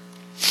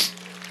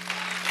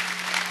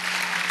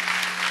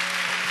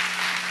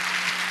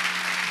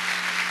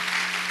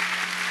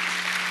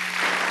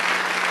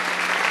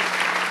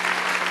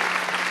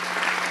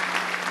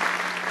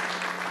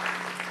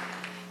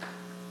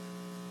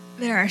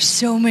 There are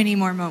so many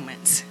more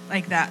moments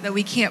like that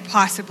we can't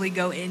possibly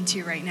go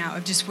into right now,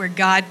 of just where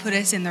God put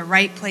us in the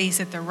right place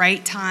at the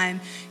right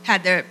time,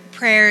 had the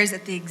prayers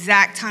at the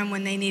exact time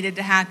when they needed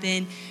to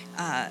happen,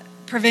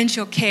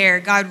 provincial care.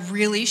 God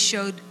really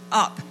showed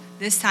up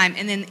this time,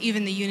 and then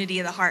even the unity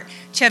of the heart.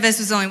 Chavez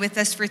was only with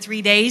us for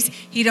 3 days.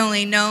 He'd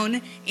only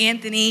known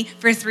Anthony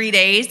for 3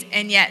 days,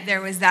 and yet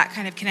there was that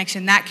kind of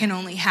connection. That can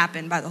only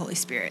happen by the Holy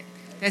Spirit.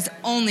 That's the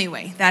only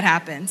way that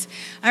happens.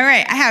 All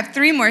right, I have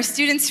 3 more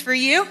students for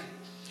you.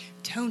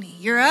 Tony,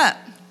 you're up.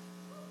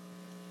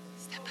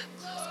 Step up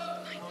close.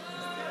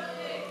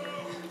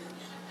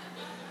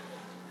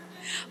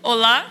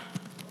 Hola.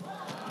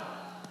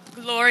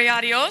 Gloria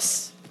a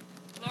Dios.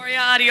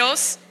 Gloria a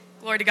Dios.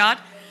 Glory to God.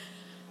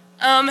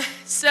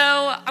 So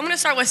I'm going to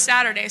start with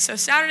Saturday. So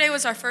Saturday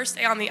was our first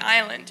day on the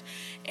island.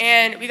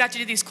 And we got to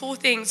do these cool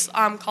things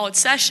called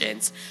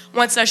sessions.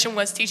 One session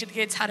was teaching the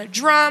kids how to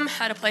drum,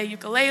 how to play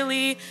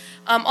ukulele,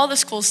 all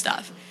this cool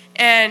stuff.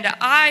 And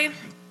I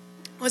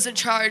was in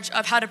charge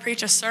of how to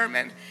preach a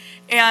sermon.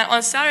 And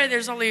on Saturday,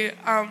 there's only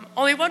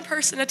one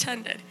person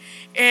attended.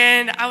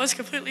 And I was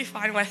completely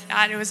fine with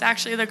that. It was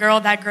actually the girl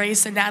that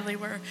Grace and Natalie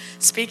were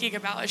speaking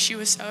about. She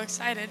was so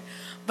excited.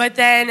 But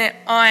then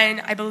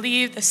I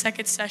believe the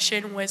second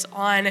session was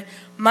on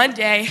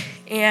Monday.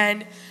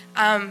 And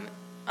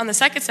on the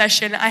second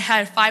session, I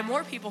had 5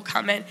 more people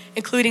come in,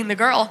 including the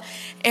girl.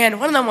 And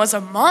one of them was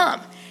a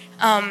mom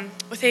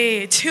with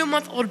a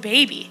 2-month-old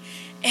baby.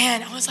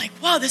 And I was like,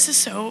 wow, this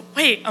is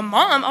a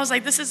mom? I was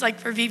like, this is like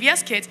for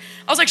VBS kids.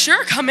 I was like,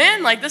 sure, come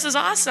in. Like, this is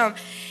awesome.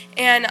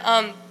 And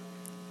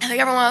I think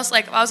everyone else,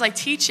 I was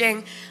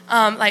teaching,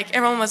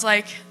 everyone was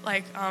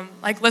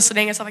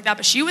listening and stuff like that,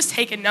 but she was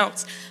taking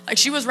notes. Like,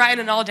 she was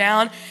writing it all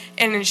down,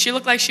 and she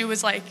looked like she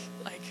was like,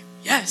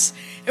 yes.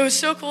 It was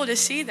so cool to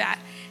see that.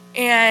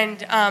 And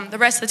the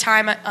rest of the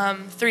time,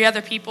 3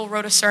 other people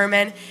wrote a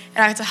sermon,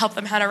 and I had to help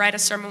them how to write a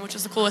sermon, which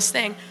was the coolest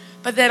thing.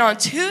 But then on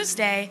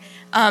Tuesday,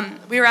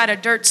 we were at a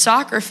dirt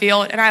soccer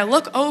field, and I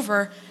look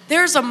over.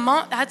 There's the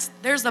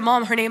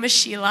mom. Her name is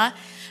Sheila.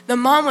 The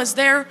mom was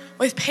there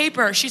with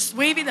paper. She's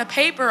waving the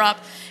paper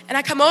up, and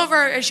I come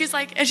over, and she's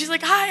like,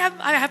 hi,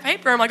 I have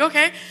paper. I'm like,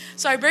 okay.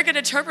 So I bring an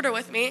interpreter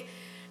with me,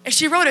 and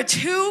she wrote a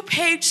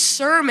 2-page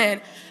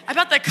sermon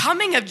about the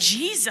coming of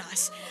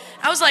Jesus.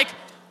 I was like,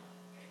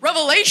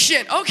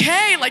 Revelation,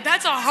 okay,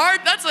 that's not a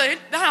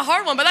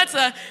hard one, but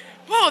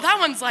that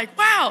one's like,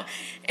 wow.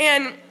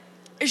 And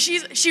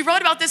she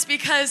wrote about this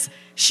because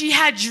she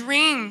had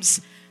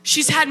dreams.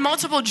 She's had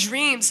multiple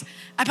dreams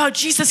about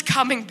Jesus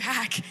coming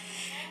back.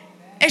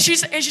 And she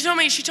told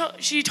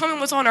me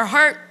what's on her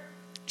heart.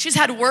 She's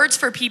had words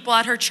for people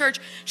at her church.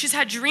 She's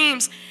had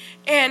dreams.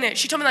 And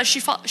she told me that she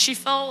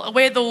fell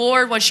away with the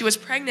Lord when she was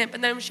pregnant,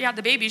 but then when she had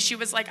the baby, she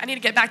was like, I need to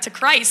get back to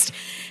Christ.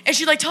 And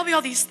she told me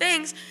all these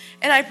things,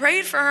 and I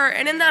prayed for her.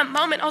 And in that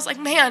moment, I was like,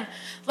 man,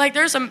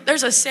 there's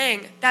a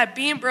saying that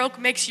being broke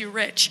makes you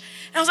rich.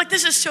 And I was like,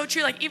 this is so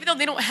true. Even though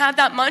they don't have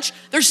that much,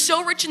 they're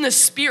so rich in the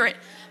spirit.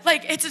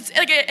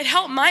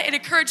 It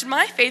encouraged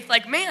my faith.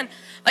 Man,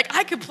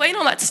 I complain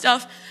on that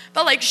stuff,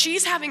 but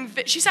she's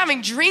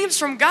having dreams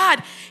from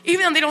God,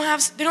 even though they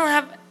don't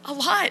have a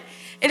lot.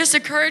 It just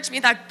encouraged me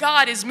that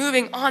God is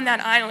moving on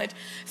that island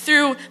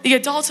through the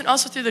adults and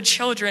also through the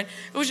children.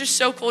 It was just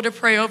so cool to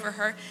pray over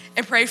her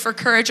and pray for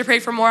courage and pray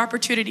for more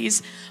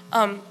opportunities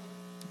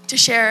to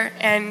share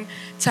and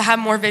to have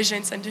more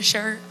visions and to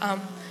share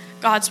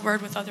God's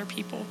word with other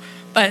people.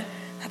 But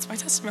that's my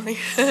testimony.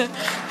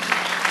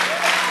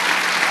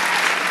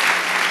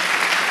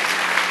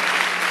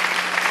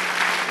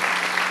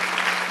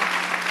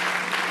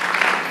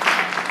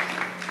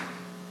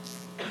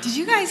 Did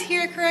you guys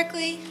hear it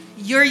correctly?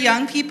 Your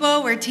young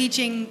people were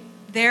teaching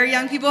their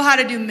young people how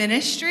to do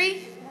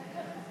ministry.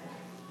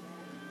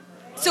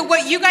 So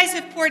what you guys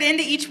have poured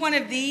into each one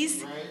of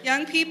these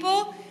young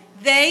people,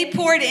 they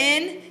poured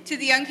in to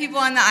the young people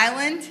on the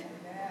island.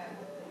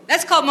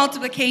 That's called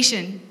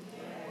multiplication.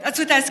 That's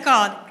what that's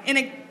called.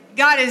 And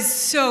God is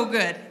so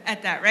good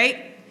at that,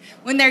 right?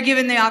 When they're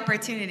given the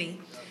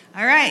opportunity.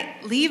 All right,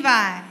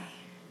 Levi.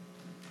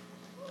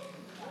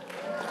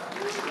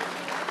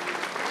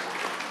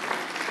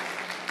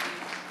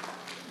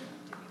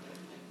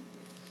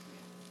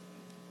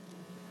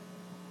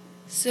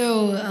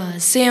 So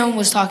Sam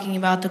was talking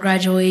about the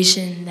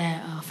graduation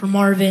for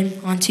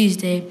Marvin on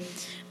Tuesday,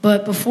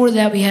 but before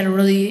that we had a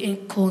really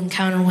cool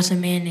encounter with a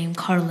man named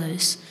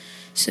Carlos.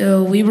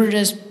 So we were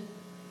just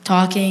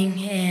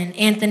talking, and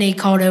Anthony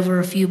called over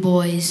a few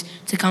boys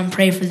to come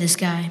pray for this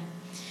guy.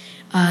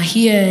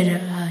 He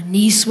had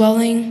knee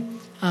swelling,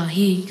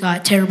 he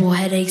got terrible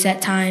headaches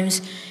at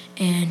times,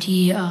 and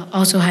he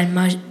also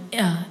had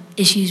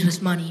issues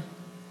with money.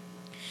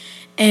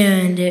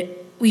 And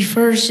we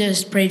first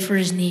just prayed for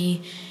his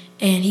knee,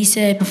 and he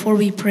said before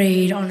we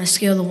prayed, on a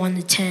scale of 1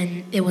 to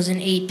 10, it was an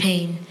 8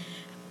 pain.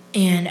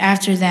 And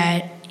after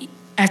that,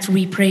 after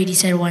we prayed, he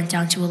said it went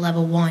down to a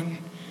level 1.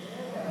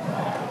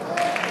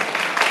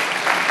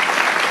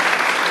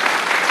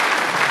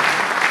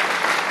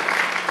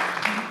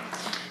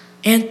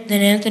 And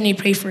then Anthony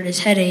prayed for his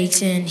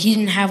headaches, and he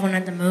didn't have one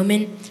at the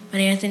moment. But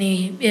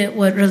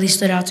what really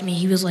stood out to me,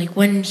 he was like,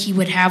 when he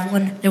would have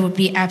one, there would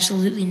be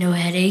absolutely no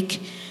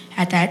headache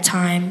at that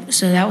time.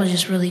 So that was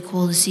just really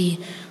cool to see.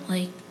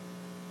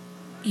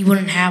 He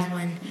wouldn't have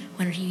one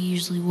when he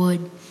usually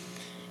would.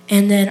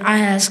 And then I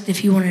asked if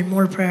he wanted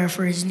more prayer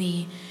for his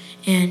knee.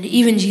 And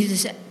even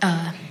Jesus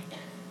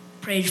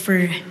prayed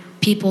for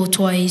people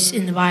twice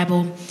in the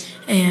Bible.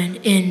 And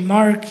in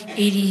Mark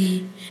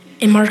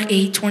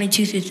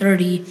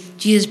 8:22-30,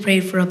 Jesus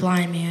prayed for a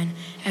blind man.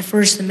 At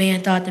first, the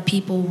man thought the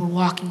people were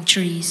walking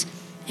trees.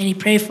 And he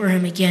prayed for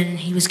him again, and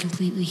he was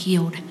completely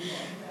healed.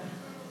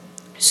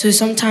 So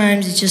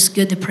sometimes it's just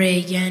good to pray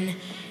again,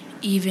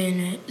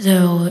 even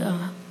though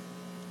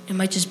it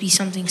might just be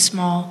something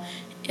small.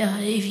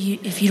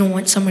 If you don't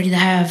want somebody to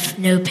have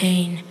no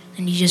pain,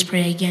 then you just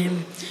pray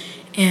again.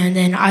 And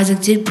then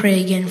Isaac did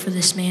pray again for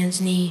this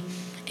man's knee,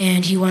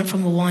 and he went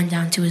from a 1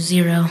 down to a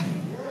 0.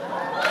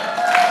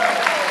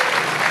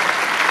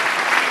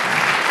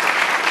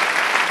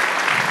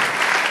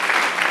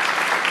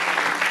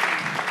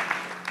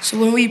 So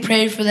when we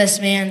prayed for this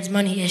man's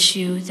money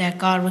issue, that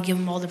God would give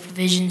him all the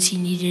provisions he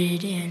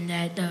needed and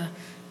that the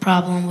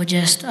problem would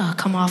just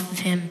come off of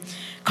him,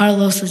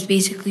 Carlos was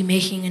basically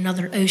making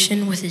another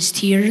ocean with his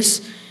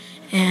tears.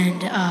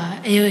 And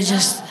it was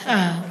just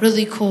a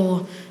really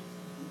cool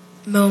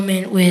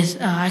moment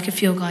with, I could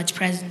feel God's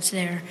presence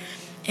there.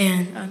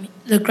 And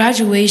the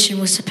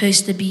graduation was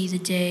supposed to be the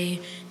day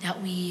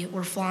that we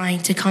were flying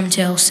to come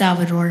to El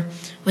Salvador,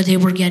 where they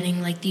were getting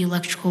like the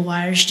electrical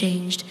wires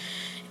changed.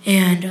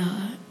 And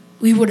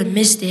we would have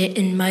missed it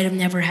and might have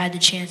never had the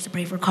chance to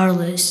pray for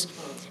Carlos.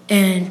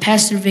 And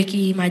Pastor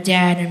Vicky, my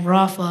dad, and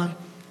Rafa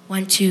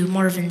went to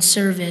Marvin's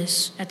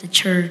service at the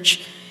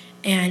church.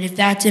 And if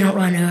that didn't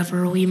run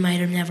over, we might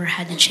have never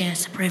had the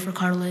chance to pray for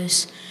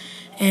Carlos.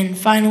 And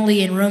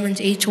finally, in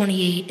Romans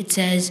 8:28, it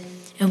says,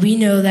 "And we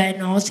know that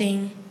in all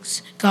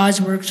things God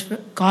works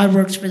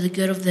for the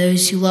good of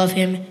those who love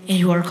him and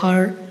who are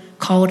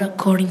called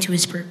according to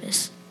his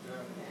purpose."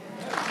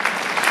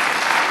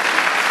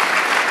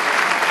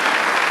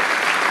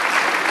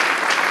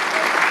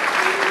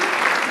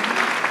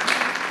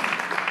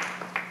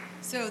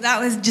 So that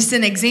was just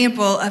an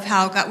example of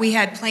how we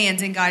had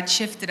plans and God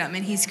shifted them.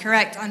 And he's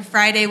correct. On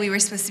Friday, we were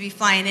supposed to be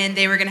flying in.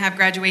 They were going to have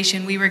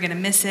graduation. We were going to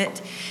miss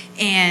it.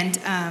 And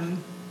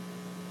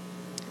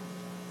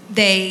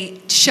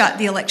they shut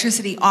the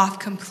electricity off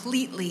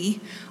completely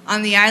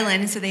on the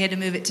island. And so they had to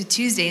move it to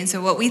Tuesday. And so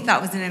what we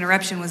thought was an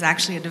interruption was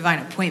actually a divine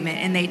appointment.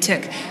 And they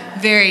took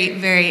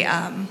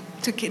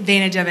took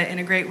advantage of it in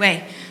a great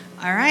way.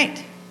 All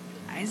right.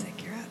 Isaac,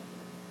 you're up.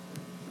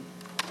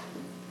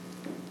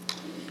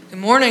 Good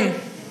morning.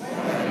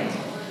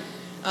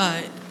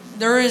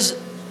 There is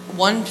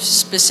one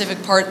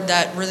specific part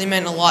that really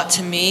meant a lot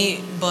to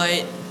me,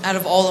 but out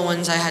of all the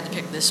ones, I had to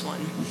pick this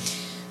one.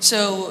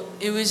 So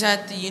it was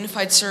at the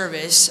Unified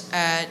Service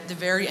at the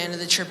very end of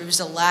the trip. It was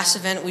the last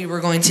event we were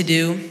going to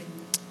do.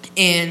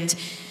 And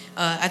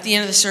at the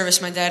end of the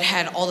service, my dad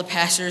had all the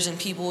pastors and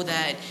people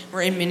that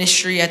were in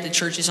ministry at the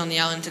churches on the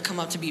island to come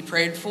up to be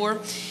prayed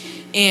for.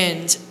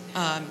 And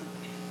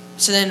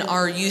so then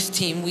our youth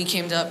team, we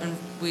came up and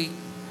we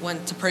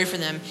went to pray for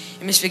them.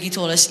 And Miss Vicky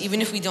told us,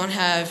 even if we don't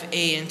have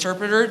an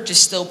interpreter,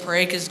 just still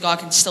pray because God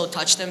can still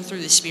touch them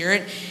through the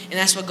Spirit. And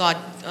that's what God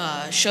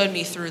showed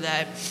me through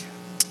that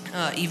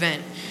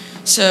event.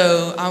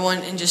 So I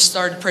went and just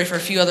started to pray for a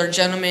few other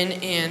gentlemen,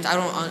 and I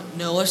don't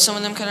know if some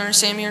of them could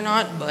understand me or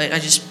not, but I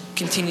just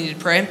continued to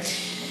pray. And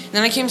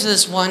then I came to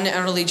this one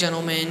elderly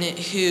gentleman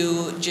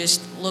who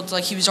just looked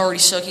like he was already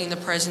soaking in the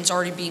presence,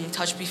 already being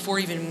touched before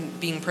even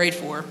being prayed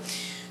for.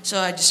 So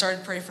I just started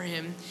to pray for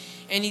him.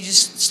 And he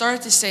just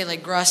started to say,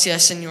 like,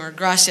 gracias, Señor,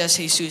 gracias,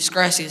 Jesus,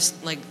 gracias,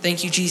 like,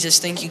 thank you, Jesus,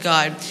 thank you,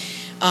 God.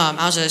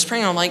 As I was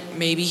praying, I'm like,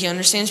 maybe he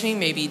understands me,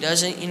 maybe he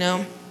doesn't, you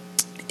know.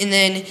 And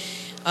then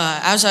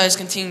as I was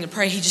continuing to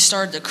pray, he just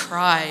started to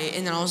cry.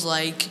 And then I was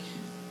like,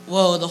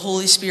 whoa, the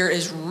Holy Spirit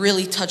is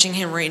really touching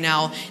him right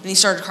now. And he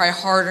started to cry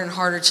harder and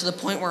harder to the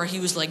point where he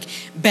was, like,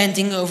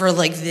 bending over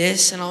like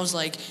this. And I was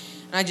like,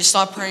 and I just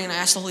stopped praying and I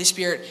asked the Holy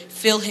Spirit,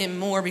 fill him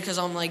more, because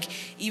I'm like,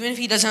 even if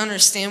he doesn't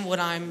understand what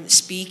I'm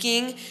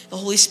speaking, the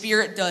Holy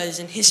Spirit does,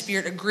 and his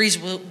Spirit agrees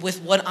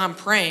with what I'm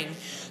praying.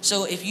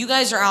 So if you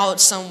guys are out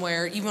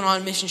somewhere, even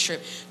on a mission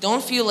trip,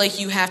 don't feel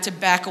like you have to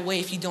back away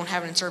if you don't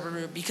have an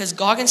interpreter, because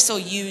God can still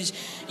use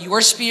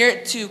your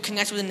spirit to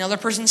connect with another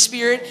person's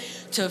spirit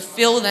to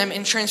fill them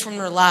and transform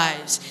their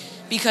lives.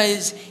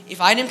 Because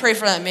if I didn't pray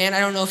for that man, I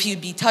don't know if he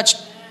would be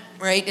touched,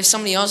 right? If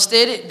somebody else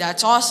did,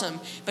 that's awesome.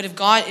 But if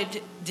God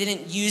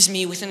didn't use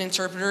me with an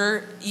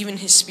interpreter, even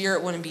his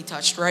spirit wouldn't be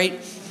touched, right?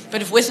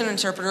 But if with an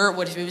interpreter,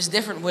 what if it was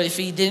different? What if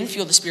he didn't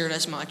feel the Spirit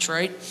as much,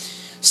 right?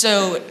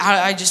 So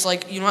I just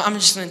like, you know what, I'm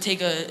just going to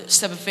take a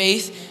step of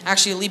faith,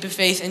 actually a leap of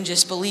faith, and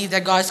just believe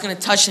that God's going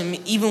to touch him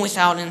even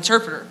without an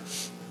interpreter.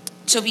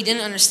 So if he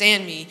didn't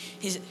understand me,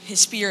 his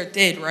Spirit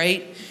did,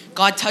 right?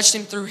 God touched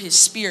him through his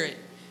Spirit.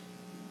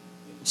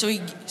 So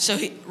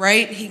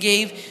he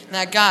gave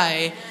that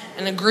guy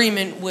an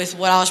agreement with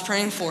what I was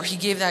praying for. He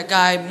gave that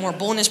guy more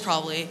boldness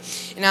probably.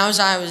 And as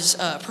I was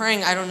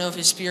praying, I don't know if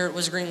his spirit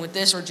was agreeing with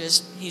this or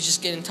just he's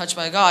just getting touched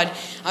by God.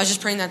 I was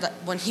just praying that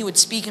when he would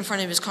speak in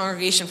front of his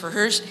congregation for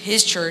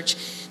his church,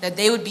 that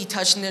they would be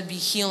touched and there'd be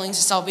healings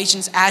and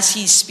salvations as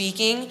he's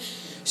speaking.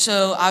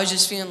 So I was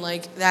just feeling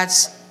like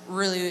that's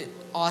really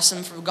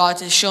awesome for God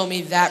to show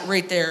me that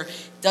right there.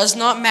 Does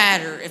not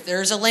matter if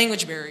there's a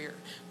language barrier.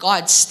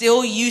 God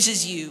still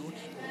uses you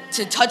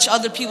to touch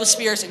other people's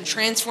spirits and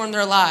transform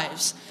their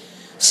lives.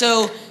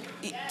 So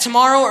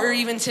tomorrow or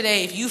even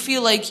today, if you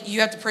feel like you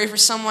have to pray for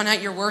someone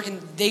at your work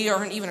and they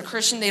aren't even a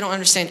Christian, they don't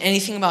understand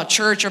anything about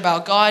church or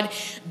about God,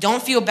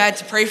 don't feel bad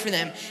to pray for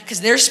them.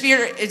 Because their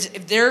spirit,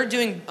 if they're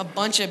doing a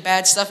bunch of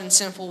bad stuff in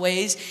sinful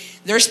ways,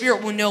 their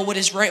spirit will know what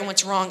is right and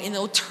what's wrong, and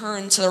they'll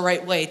turn to the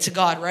right way, to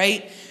God,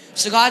 right?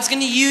 So God's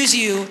going to use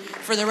you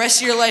for the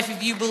rest of your life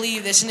if you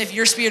believe this and if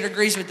your spirit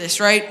agrees with this,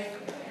 right?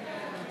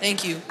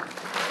 Thank you.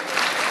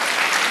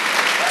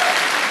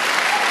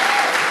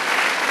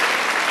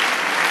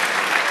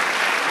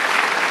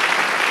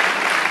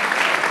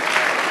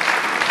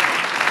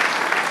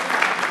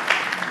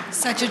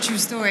 Such a true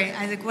story.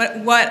 Isaac,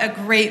 what a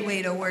great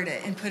way to word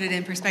it and put it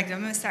in perspective.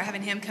 I'm going to start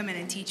having him come in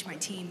and teach my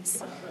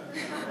teams.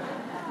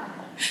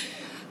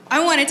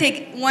 I want to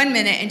take 1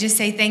 minute and just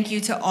say thank you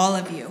to all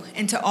of you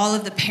and to all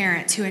of the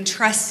parents who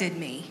entrusted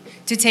me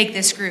to take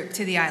this group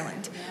to the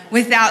island.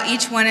 Without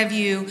each one of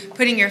you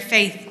putting your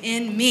faith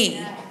in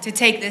me to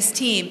take this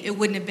team, it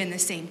wouldn't have been the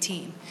same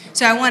team.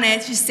 So I want to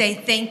just say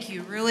thank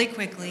you really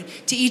quickly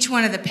to each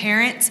one of the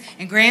parents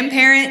and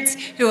grandparents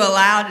who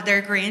allowed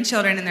their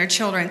grandchildren and their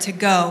children to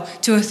go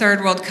to a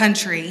third world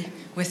country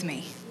with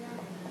me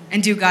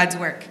and do God's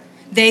work.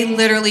 They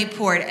literally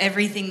poured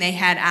everything they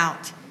had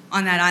out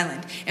on that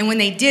island. And when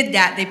they did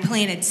that, they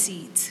planted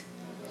seeds,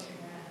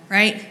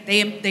 right?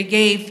 They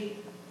gave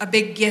a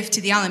big gift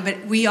to the island,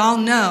 but we all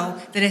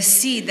know that a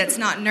seed that's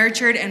not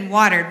nurtured and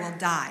watered will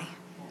die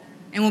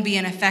and will be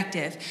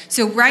ineffective.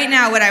 So right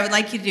now, what I would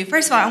like you to do,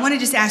 first of all, I want to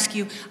just ask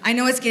you, I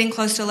know it's getting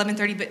close to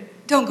 11:30,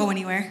 but don't go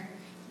anywhere.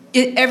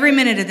 Every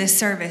minute of this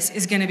service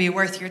is going to be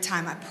worth your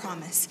time, I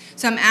promise.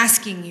 So I'm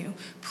asking you,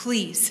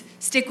 please,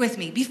 stick with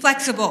me. Be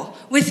flexible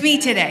with me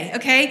today,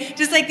 okay?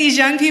 Just like these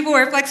young people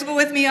were flexible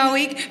with me all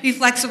week, be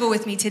flexible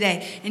with me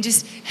today. And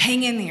just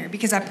hang in there,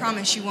 because I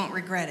promise you won't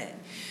regret it.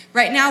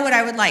 Right now, what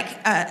I would like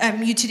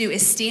you to do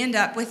is stand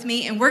up with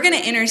me, and we're going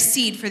to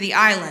intercede for the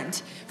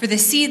island, for the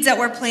seeds that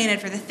were planted,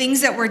 for the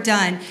things that were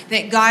done,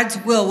 that God's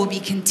will be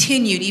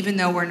continued even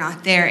though we're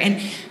not there. And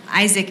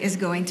Isaac is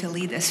going to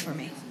lead this for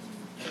me.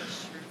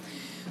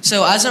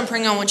 So as I'm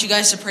praying, I want you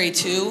guys to pray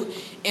too.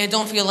 And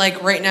don't feel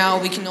like right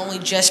now we can only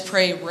just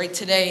pray right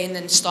today and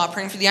then stop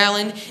praying for the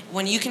island.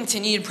 When you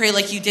continue to pray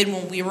like you did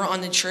when we were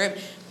on the trip,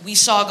 we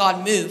saw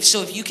God move.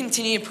 So if you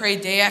continue to pray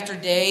day after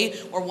day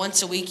or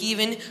once a week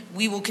even,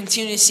 we will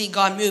continue to see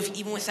God move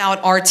even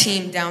without our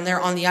team down there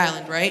on the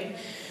island, right?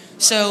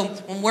 So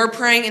when we're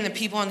praying and the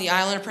people on the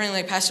island are praying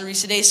like Pastor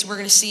Reese today, so we're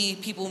going to see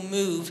people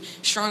move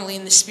strongly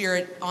in the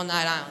spirit on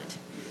that island.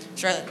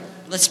 So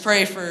let's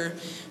pray for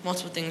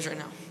multiple things right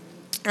now.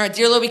 All right,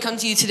 dear Lord, we come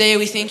to you today.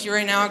 We thank you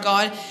right now,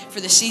 God, for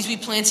the seeds we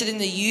planted in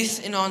the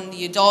youth and on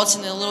the adults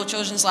and the little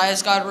children's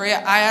lives, God.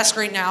 I ask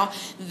right now,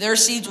 their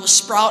seeds will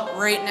sprout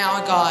right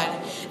now,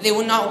 God. They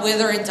will not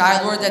wither and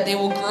die, Lord, that they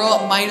will grow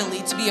up mightily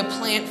to be a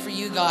plant for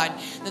you, God.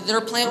 That their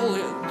plant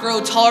will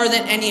grow taller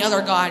than any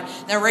other, God.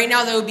 That right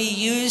now they will be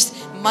used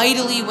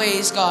mightily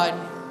ways, God.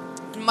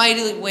 In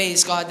mighty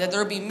ways, God. That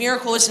there will be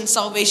miracles and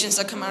salvations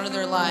that come out of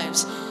their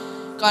lives.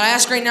 God, I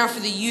ask right now for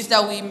the youth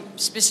that we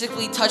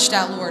specifically touched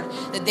at, Lord,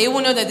 that they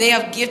will know that they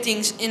have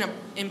giftings in an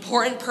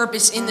important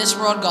purpose in this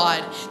world,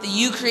 God, that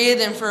you created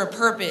them for a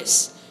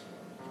purpose,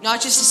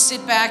 not just to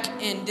sit back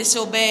and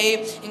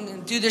disobey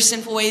and do their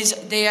sinful ways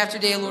day after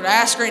day, Lord. I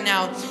ask right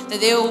now that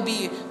they will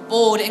be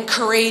bold and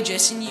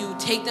courageous, and you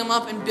take them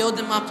up and build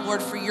them up,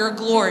 Lord, for your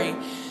glory,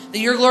 that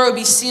your glory will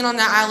be seen on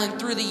that island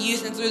through the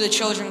youth and through the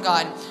children,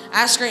 God.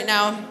 I ask right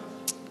now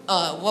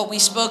what we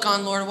spoke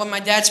on, Lord, what my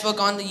dad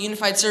spoke on the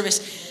unified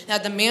service,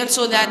 that the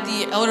mantle that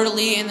the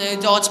elderly and the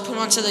adults put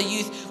onto the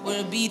youth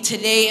will be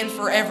today and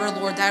forever,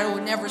 Lord, that it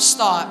will never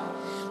stop.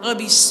 It'll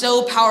be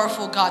so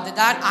powerful, God,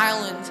 that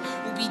island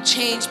will be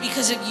changed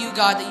because of you,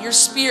 God, that your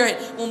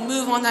spirit will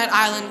move on that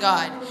island,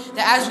 God,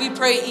 that as we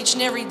pray each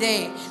and every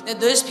day, that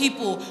those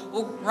people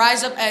will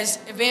rise up as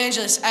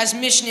evangelists, as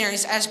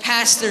missionaries, as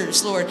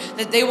pastors, Lord,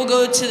 that they will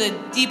go to the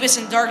deepest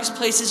and darkest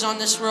places on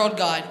this world,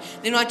 God.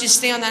 They don't just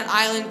stay on that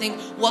island and think,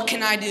 what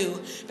can I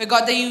do? But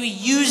God, that you will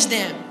use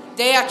them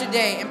day after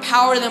day,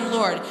 empower them,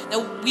 Lord,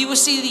 that we will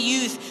see the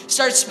youth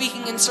start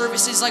speaking in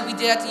services like we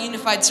did at the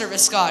unified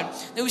service, God,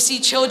 that we see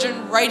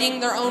children writing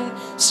their own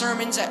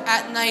sermons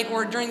at night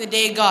or during the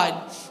day, God.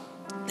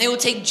 They will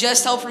take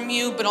just help from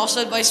you, but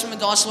also advice from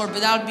adults, Lord.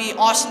 But that would be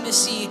awesome to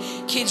see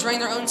kids writing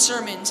their own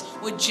sermons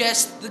with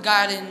just the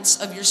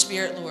guidance of your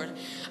Spirit, Lord.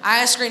 I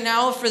ask right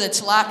now for the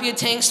tilapia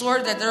tanks,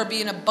 Lord, that there will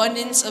be an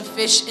abundance of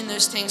fish in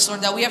those tanks,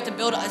 Lord, that we have to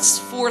build a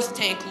fourth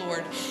tank,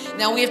 Lord.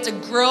 Now we have to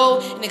grow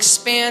and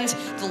expand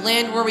the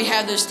land where we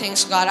have those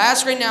tanks, God. I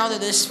ask right now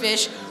that this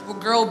fish will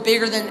grow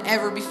bigger than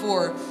ever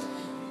before.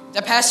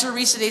 That Pastor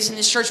Reese days in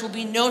this church will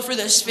be known for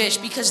those fish,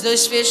 because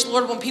those fish,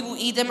 Lord, when people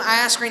eat them, I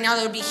ask right now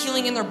that there will be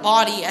healing in their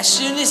body as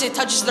soon as it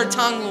touches their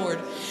tongue, Lord.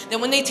 That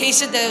when they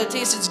taste it, that it will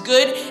taste it's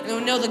good, and they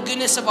will know the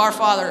goodness of our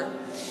Father.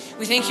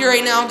 We thank you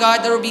right now,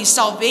 God, there will be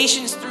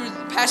salvations through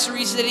Pastor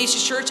Reese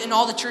Ignatius Church and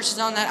all the churches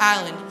on that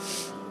island.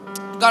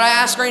 God, I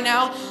ask right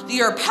now that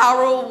your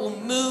power will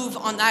move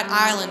on that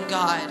island,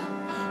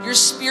 God. Your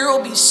spirit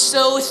will be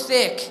so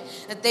thick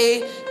that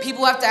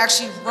people have to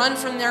actually run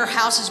from their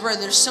houses where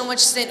there's so much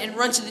sin and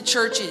run to the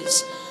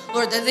churches.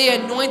 Lord, that they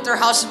anoint their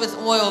houses with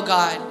oil,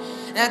 God,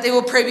 and that they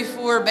will pray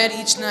before bed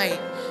each night.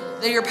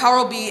 That your power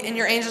will be and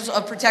your angels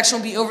of protection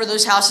will be over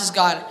those houses,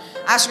 God.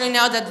 I ask right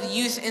now that the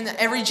youth in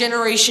every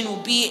generation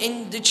will be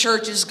in the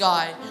churches,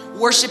 God,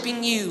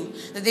 worshiping you.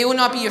 That they will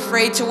not be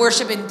afraid to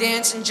worship and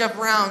dance and jump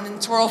around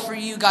and twirl for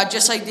you, God,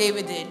 just like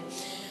David did.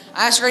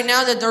 I ask right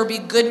now that there will be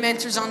good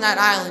mentors on that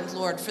island,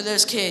 Lord, for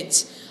those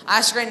kids. I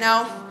ask right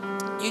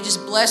now you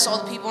just bless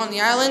all the people on the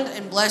island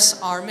and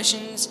bless our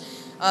missions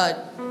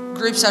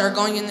groups that are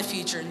going in the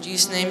future. In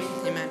Jesus' name,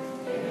 amen.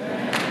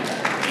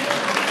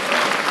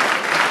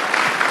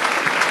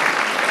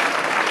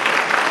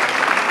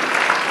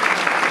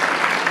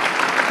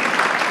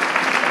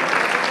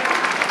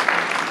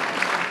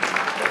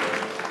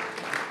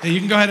 Hey, you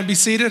can go ahead and be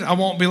seated. I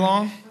won't be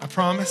long, I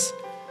promise.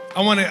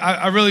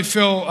 I really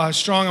feel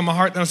strong in my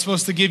heart that I'm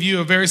supposed to give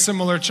you a very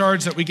similar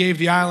charge that we gave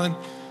the island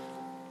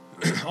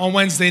on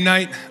Wednesday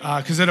night,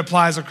 because it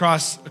applies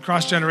across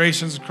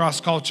generations,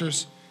 across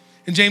cultures.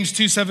 In James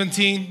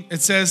 2:17,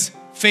 it says,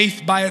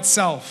 faith by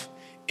itself,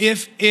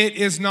 if it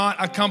is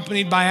not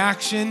accompanied by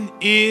action,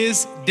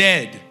 is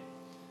dead.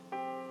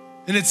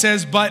 And it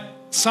says, but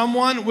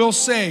someone will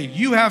say,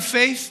 you have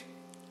faith,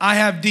 I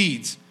have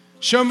deeds.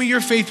 Show me your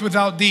faith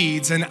without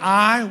deeds, and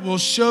I will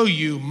show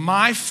you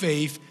my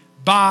faith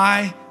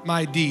by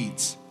my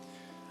deeds.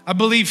 I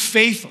believe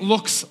faith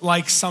looks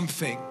like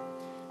something.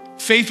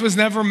 Faith was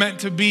never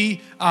meant to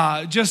be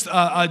just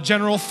a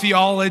general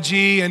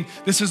theology, and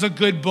this is a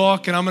good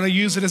book, and I'm going to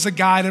use it as a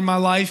guide in my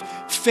life.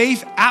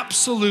 Faith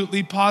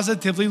absolutely,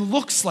 positively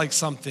looks like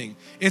something.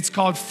 It's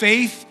called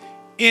faith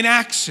in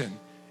action.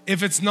 If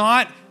there's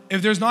not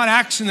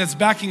action that's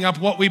backing up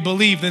what we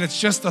believe, then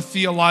it's just a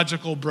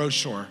theological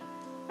brochure.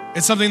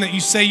 It's something that you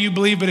say you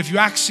believe, but if you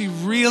actually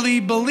really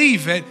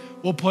believe it,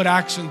 we'll put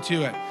action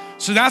to it.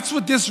 So that's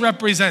what this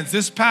represents.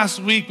 This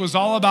past week was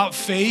all about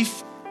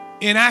faith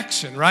in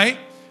action, right?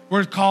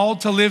 We're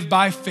called to live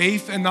by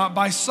faith and not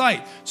by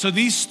sight. So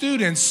these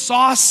students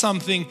saw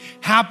something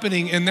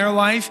happening in their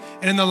life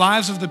and in the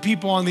lives of the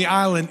people on the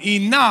island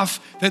enough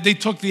that they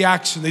took the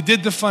action. They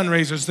did the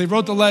fundraisers, they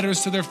wrote the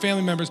letters to their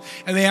family members,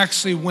 and they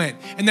actually went.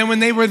 And then when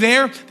they were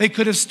there, they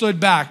could have stood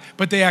back,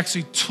 but they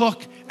actually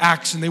took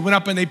action. They went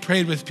up and they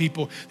prayed with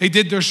people. They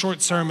did their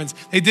short sermons.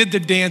 They did the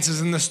dances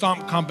and the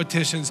stomp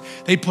competitions.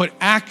 They put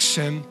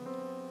action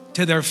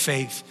to their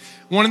faith.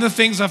 One of the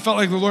things I felt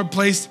like the Lord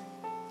placed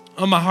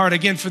on my heart,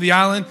 again, for the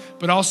island,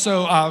 but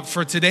also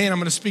for today, and I'm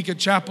going to speak at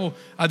chapel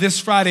this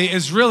Friday,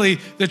 is really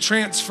the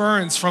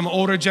transference from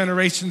older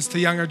generations to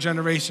younger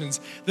generations.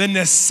 The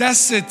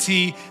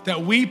necessity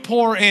that we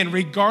pour in,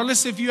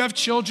 regardless if you have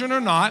children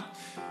or not,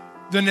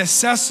 the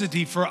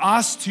necessity for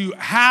us to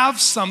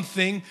have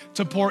something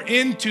to pour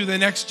into the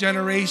next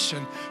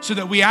generation so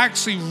that we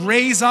actually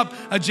raise up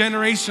a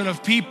generation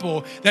of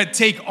people that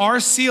take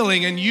our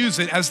ceiling and use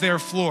it as their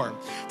floor.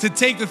 To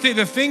take the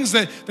things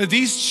that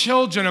these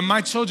children and my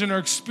children are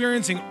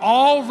experiencing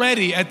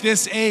already at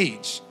this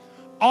age,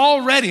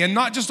 already, and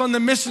not just on the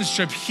mission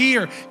trip,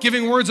 here,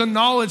 giving words of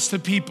knowledge to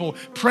people,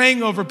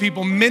 praying over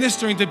people,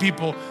 ministering to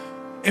people.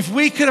 If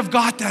we could have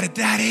got that at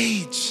that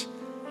age.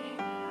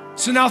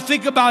 So now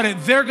think about it.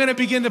 They're going to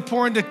begin to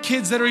pour into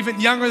kids that are even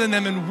younger than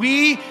them. And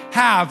we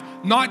have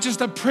not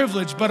just a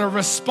privilege, but a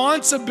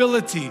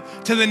responsibility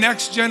to the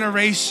next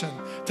generation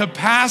to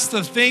pass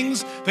the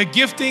things, the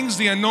giftings,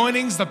 the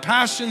anointings, the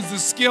passions, the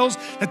skills,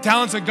 the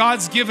talents that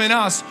God's given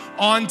us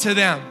on to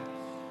them.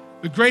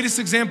 The greatest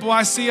example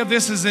I see of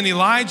this is in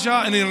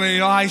Elijah and in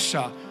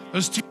Elisha.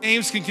 Those two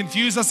names can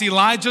confuse us.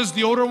 Elijah's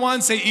the older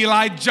one. Say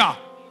Elijah.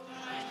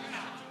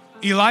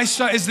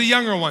 Elisha is the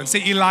younger one.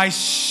 Say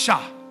Elisha.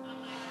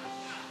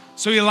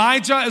 So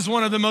Elijah is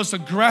one of the most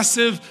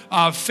aggressive,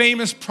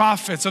 famous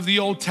prophets of the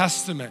Old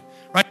Testament,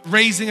 right?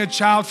 Raising a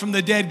child from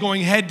the dead,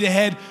 going head to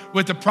head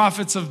with the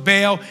prophets of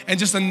Baal and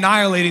just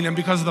annihilating them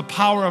because the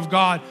power of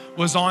God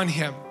was on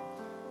him.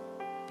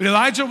 But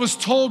Elijah was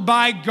told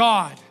by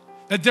God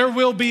that there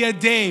will be a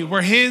day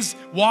where his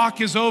walk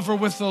is over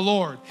with the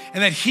Lord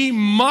and that he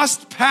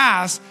must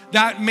pass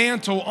that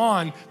mantle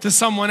on to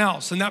someone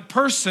else. And that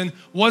person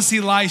was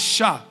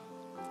Elisha.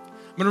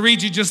 I'm going to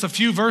read you just a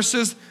few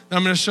verses, then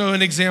I'm going to show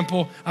an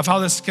example of how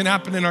this can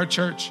happen in our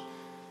church.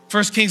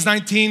 1 Kings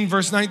 19,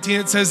 verse 19,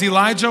 it says,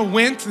 Elijah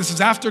went, this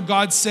is after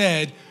God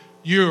said,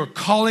 you're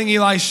calling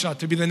Elisha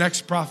to be the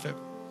next prophet.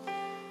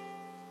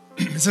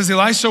 It says,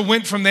 Elisha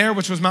went from there,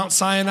 which was Mount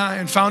Sinai,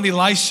 and found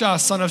Elisha,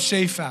 son of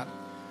Shaphat.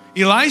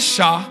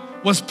 Elisha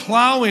was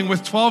plowing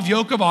with 12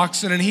 yoke of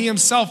oxen, and he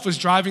himself was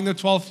driving the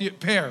 12th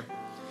pair.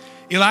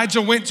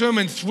 Elijah went to him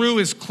and threw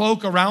his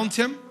cloak around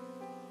him.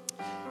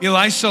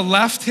 Elisha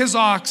left his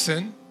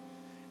oxen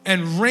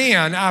and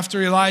ran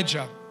after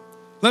Elijah.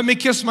 Let me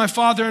kiss my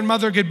father and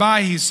mother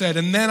goodbye, he said,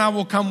 and then I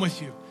will come with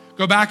you.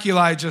 Go back,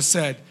 Elijah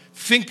said.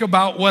 Think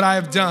about what I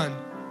have done.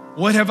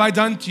 What have I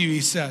done to you, he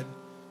said.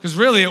 Because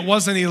really it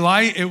wasn't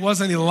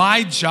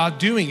Elijah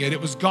doing it. It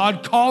was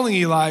God calling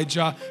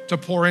Elijah to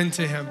pour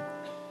into him.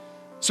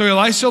 So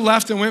Elisha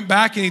left and went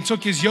back, and he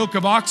took his yoke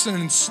of oxen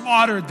and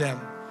slaughtered them.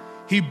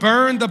 He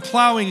burned the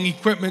plowing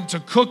equipment to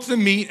cook the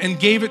meat and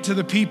gave it to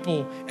the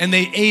people, and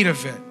they ate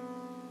of it.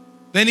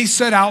 Then he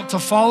set out to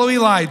follow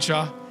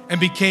Elijah and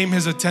became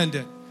his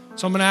attendant.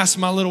 So I'm gonna ask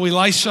my little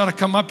Elisha to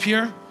come up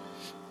here.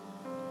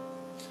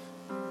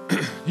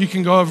 You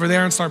can go over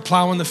there and start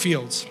plowing the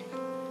fields.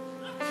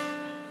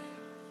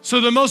 So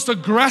the most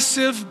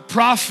aggressive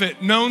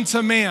prophet known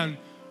to man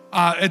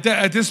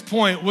at this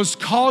point was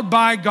called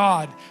by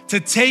God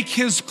to take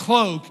his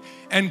cloak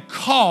and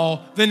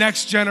call the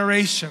next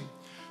generation.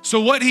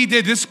 So what he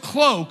did, this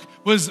cloak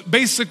was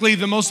basically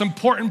the most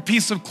important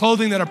piece of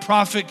clothing that a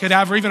prophet could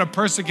have, or even a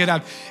person could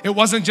have. It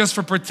wasn't just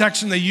for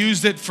protection. They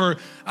used it for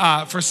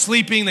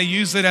sleeping. They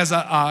used it as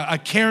a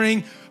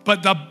carrying.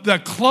 But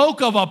the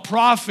cloak of a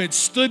prophet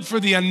stood for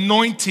the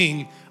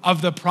anointing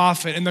of the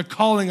prophet and the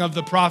calling of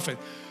the prophet.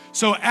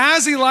 So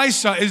as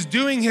Elisha is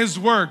doing his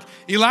work,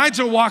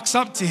 Elijah walks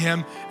up to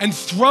him and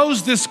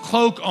throws this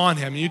cloak on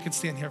him. You can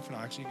stand here for now.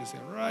 Actually, you can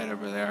stand right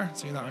over there.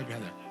 So you're not right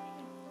behind there.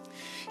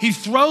 He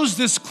throws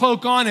this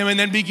cloak on him and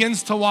then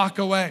begins to walk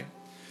away.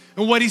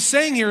 And what he's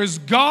saying here is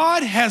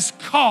God has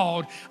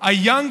called a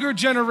younger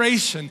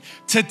generation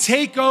to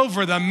take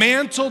over the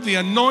mantle, the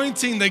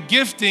anointing, the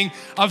gifting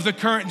of the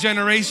current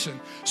generation.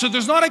 So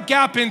there's not a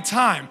gap in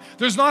time.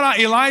 There's not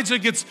Elijah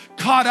gets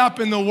caught up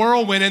in the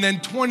whirlwind and then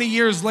 20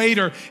 years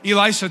later,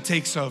 Elisha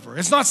takes over.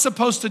 It's not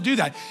supposed to do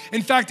that.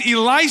 In fact,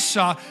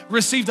 Elisha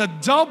received a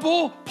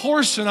double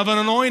portion of an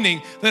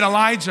anointing that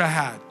Elijah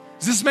had.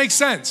 Does this make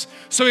sense?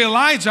 So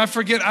Elijah,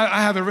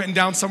 I have it written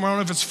down somewhere. I don't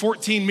know if it's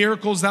 14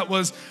 miracles that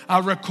was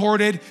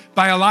recorded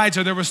by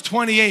Elijah. There was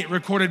 28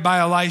 recorded by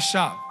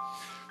Elisha.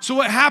 So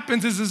what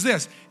happens is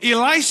this.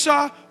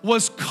 Elisha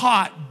was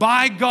caught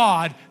by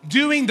God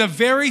doing the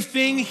very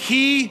thing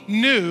he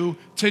knew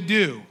to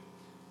do.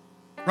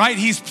 Right?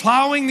 He's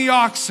plowing the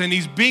oxen,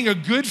 he's being a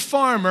good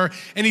farmer,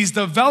 and he's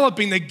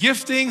developing the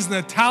giftings and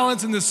the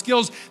talents and the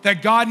skills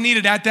that God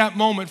needed at that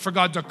moment for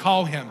God to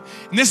call him.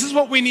 And this is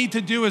what we need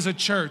to do as a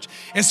church,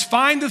 is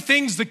find the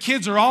things the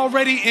kids are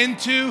already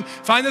into,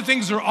 find the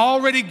things they're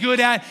already good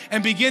at,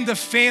 and begin to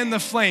fan the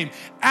flame.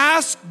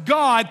 Ask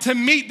God to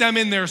meet them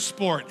in their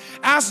sport.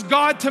 Ask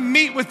God to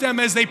meet with them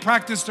as they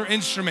practice their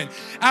instrument.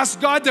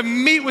 Ask God to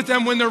meet with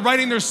them when they're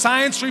writing their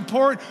science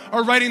report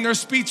or writing their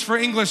speech for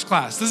English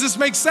class. Does this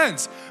make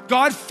sense?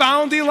 God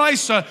found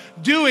Elisha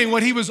doing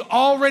what he was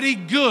already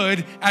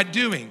good at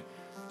doing.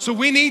 So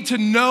we need to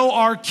know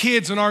our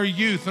kids and our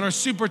youth and our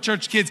super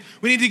church kids.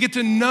 We need to get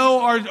to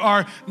know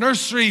our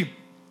nursery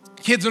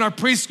kids and our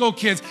preschool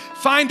kids.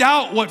 Find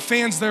out what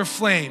fans their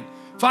flame.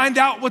 Find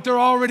out what they're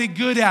already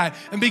good at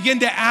and begin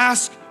to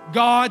ask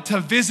God to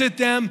visit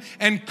them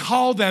and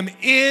call them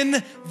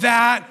in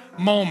that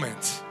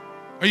moment.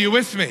 Are you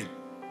with me?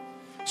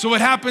 So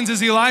what happens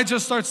is Elijah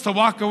starts to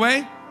walk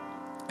away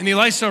and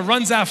Elisha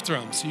runs after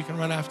him. So you can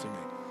run after me.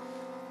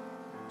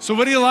 So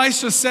what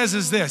Elisha says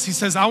is this. He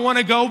says, I want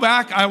to go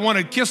back. I want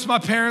to kiss my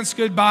parents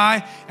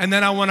goodbye. And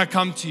then I want to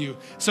come to you.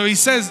 So he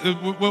says,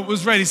 what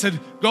was read, he said,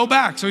 go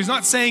back. So he's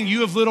not saying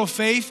you have little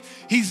faith.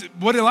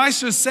 What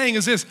Elisha is saying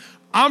is this,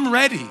 I'm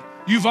ready.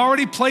 You've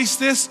already placed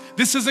this.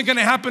 This isn't going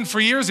to happen for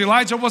years.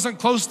 Elijah wasn't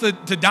close to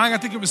dying. I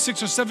think it was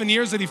 6 or 7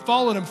 years that he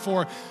followed him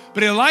for.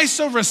 But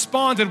Elisha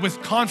responded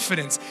with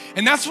confidence.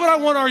 And that's what I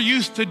want our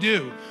youth to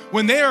do.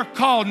 When they are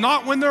called,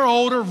 not when they're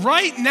older,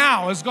 right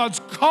now, as God's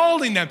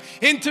calling them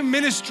into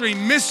ministry,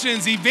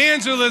 missions,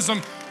 evangelism,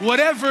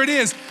 whatever it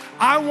is,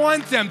 I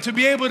want them to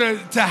be able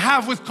to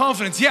have with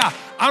confidence, yeah,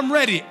 I'm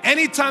ready.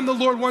 Anytime the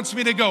Lord wants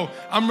me to go,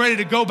 I'm ready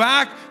to go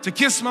back, to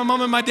kiss my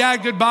mom and my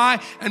dad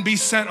goodbye, and be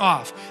sent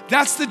off.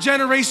 That's the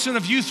generation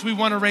of youth we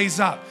want to raise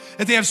up.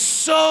 That they have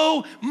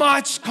so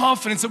much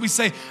confidence that we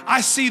say,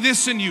 I see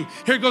this in you.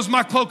 Here goes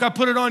my cloak, I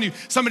put it on you.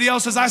 Somebody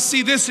else says, I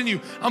see this in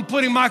you. I'm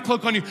putting my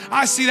cloak on you.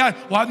 I see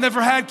that. Well, I've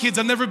never had kids.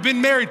 I've never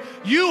been married.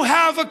 You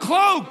have a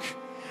cloak.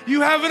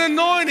 You have an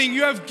anointing,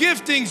 you have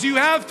giftings, you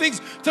have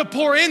things to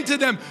pour into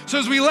them. So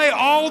as we lay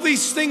all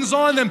these things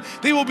on them,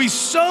 they will be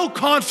so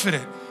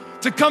confident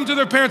to come to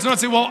their parents and not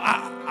say, well,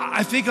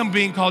 I think I'm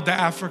being called to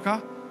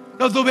Africa.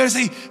 No, they'll better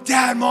say,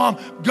 Dad, Mom,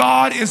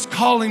 God is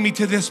calling me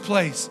to this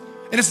place.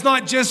 And it's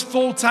not just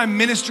full-time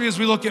ministry as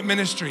we look at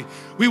ministry.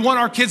 We want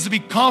our kids to be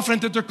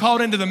confident that they're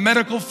called into the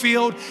medical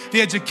field,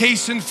 the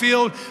education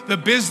field, the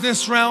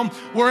business realm,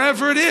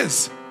 wherever it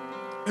is.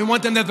 We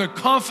want them to have the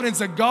confidence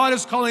that God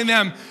is calling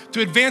them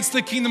to advance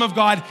the kingdom of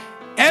God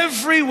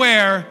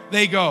everywhere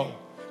they go.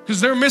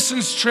 Because their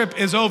missions trip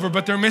is over,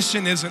 but their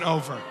mission isn't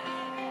over.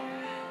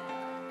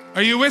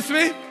 Are you with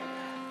me?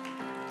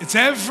 It's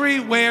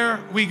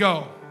everywhere we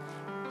go.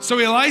 So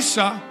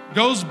Elisha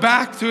goes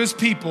back to his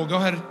people. Go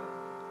ahead.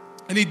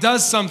 And he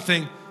does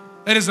something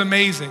that is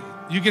amazing.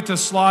 You get to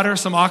slaughter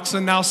some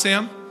oxen now,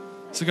 Sam.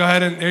 So go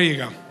ahead and there you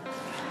go.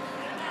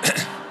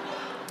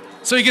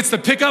 So he gets to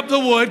pick up the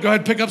wood. Go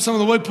ahead, pick up some of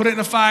the wood, put it in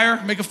a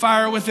fire, make a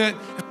fire with it,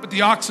 and put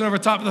the oxen over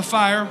top of the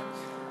fire.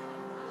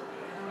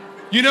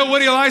 You know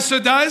what Elisha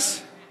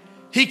does?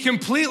 He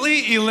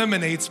completely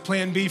eliminates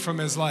plan B from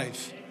his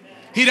life.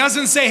 He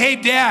doesn't say, hey,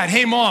 dad,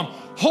 hey, mom,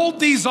 hold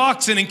these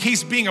oxen in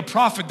case being a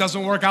prophet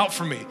doesn't work out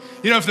for me.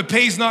 You know, if the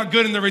pay's not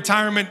good and the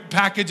retirement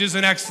package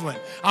isn't excellent,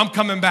 I'm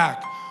coming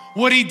back.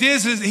 What he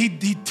does is he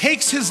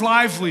takes his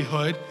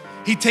livelihood,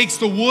 he takes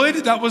the wood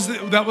that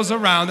was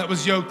around, that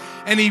was yoked,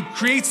 and he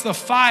creates the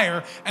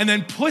fire and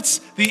then puts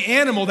the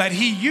animal that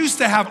he used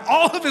to have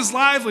all of his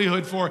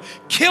livelihood for,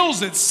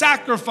 kills it,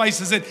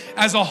 sacrifices it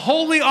as a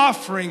holy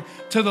offering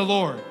to the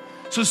Lord.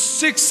 So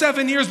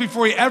 6-7 years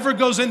before he ever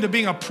goes into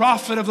being a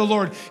prophet of the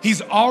Lord,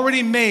 he's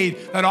already made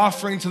that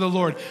offering to the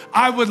Lord.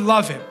 I would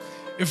love it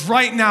if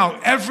right now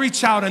every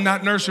child in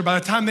that nursery, by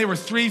the time they were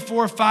 3,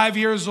 4, 5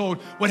 years old,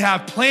 would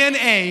have plan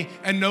A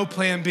and no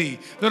plan B.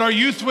 That our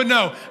youth would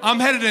know,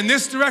 I'm headed in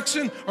this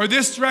direction or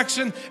this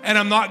direction and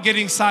I'm not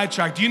getting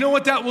sidetracked. Do you know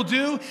what that will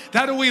do?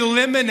 That will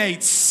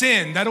eliminate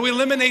sin. That will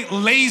eliminate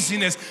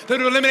laziness. That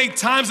will eliminate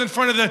times in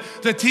front of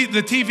the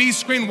TV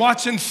screen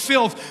watching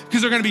filth,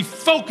 because they're going to be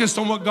focused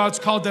on what God's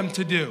called them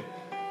to do.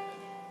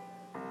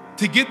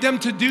 To get them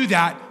to do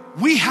that,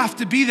 we have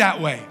to be that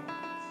way.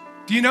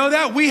 Do you know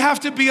that? We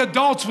have to be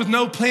adults with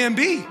no plan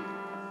B,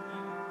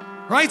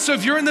 right? So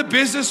if you're in the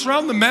business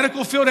realm, the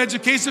medical field,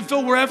 education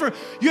field, wherever,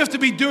 you have to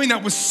be doing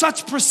that with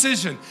such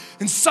precision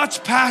and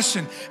such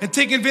passion and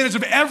taking advantage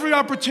of every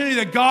opportunity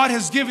that God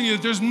has given you.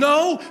 There's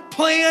no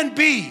plan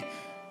B.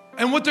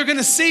 And what they're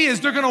gonna see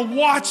is they're gonna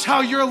watch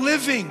how you're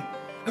living,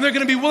 and they're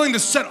gonna be willing to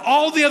set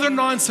all the other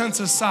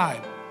nonsense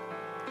aside.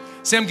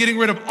 Say, I'm getting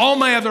rid of all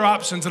my other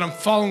options and I'm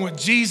following what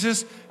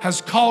Jesus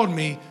has called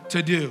me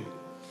to do.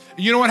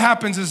 You know what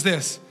happens is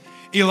this.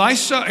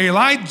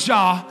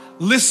 Elijah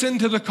listened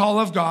to the call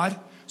of God,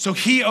 so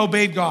he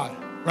obeyed God,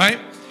 right?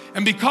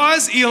 And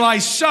because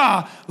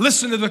Elisha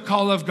listened to the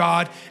call of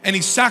God and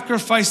he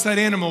sacrificed that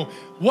animal,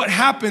 what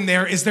happened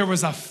there is there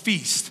was a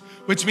feast,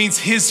 which means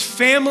his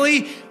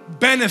family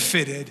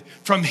benefited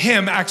from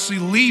him actually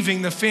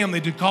leaving the family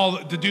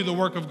to do the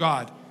work of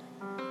God.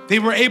 They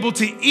were able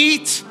to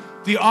eat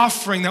the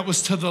offering that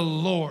was to the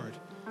Lord.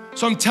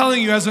 So I'm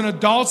telling you, as an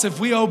adults, if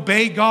we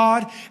obey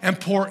God and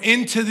pour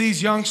into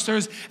these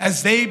youngsters,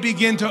 as they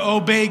begin to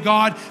obey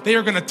God, they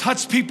are going to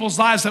touch people's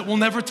lives that we'll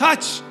never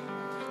touch.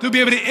 They'll be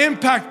able to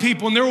impact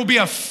people, and there will be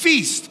a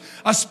feast,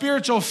 a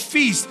spiritual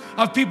feast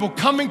of people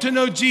coming to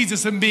know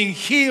Jesus and being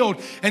healed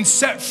and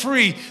set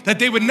free, that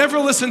they would never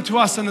listen to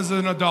us as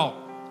an adult.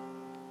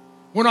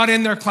 We're not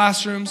in their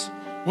classrooms.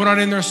 We're not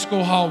in their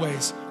school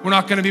hallways. We're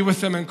not going to be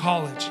with them in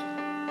college.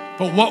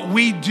 But what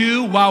we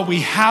do while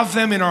we have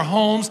them in our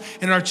homes,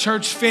 in our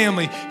church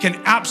family,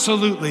 can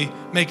absolutely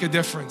make a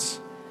difference.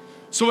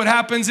 So what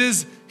happens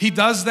is he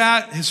does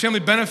that, his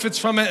family benefits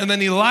from it, and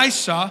then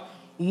Elisha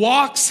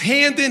walks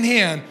hand in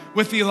hand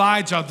with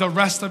Elijah the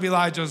rest of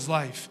Elijah's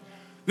life.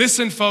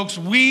 Listen, folks,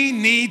 we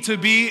need to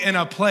be in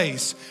a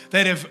place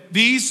that if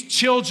these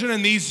children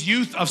and these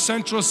youth of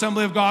Central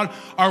Assembly of God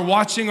are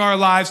watching our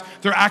lives,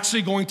 they're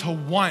actually going to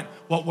want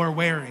what we're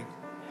wearing.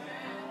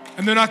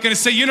 And they're not going to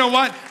say, you know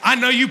what? I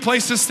know you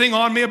placed this thing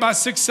on me about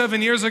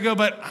 6-7 years ago,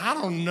 but I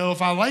don't know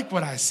if I like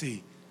what I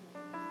see.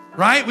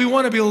 Right? We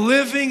want to be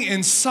living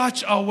in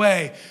such a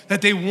way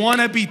that they want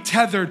to be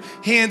tethered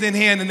hand in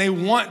hand and they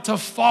want to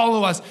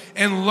follow us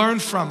and learn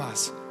from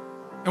us.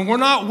 And we're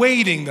not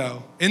waiting,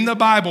 though. In the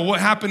Bible, what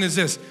happened is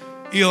this.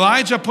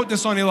 Elijah put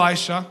this on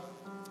Elisha.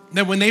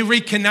 Then when they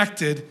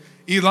reconnected,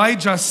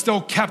 Elijah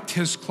still kept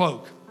his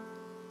cloak,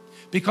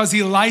 because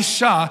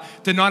Elisha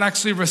did not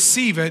actually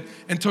receive it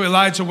until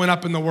Elijah went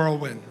up in the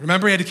whirlwind.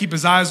 Remember, he had to keep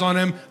his eyes on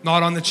him,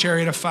 not on the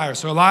chariot of fire.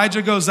 So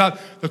Elijah goes up,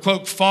 the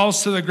cloak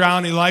falls to the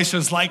ground.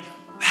 Elisha's like,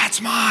 that's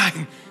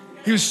mine.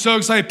 He was so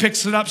excited,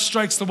 picks it up,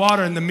 strikes the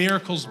water, and the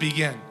miracles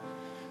begin.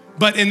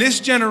 But in this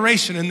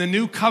generation, in the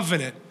new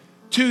covenant,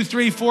 2,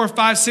 3, 4,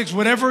 5, 6,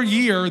 whatever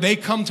year they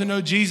come to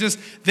know Jesus,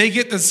 they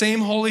get the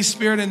same Holy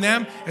Spirit in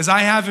them as I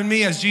have in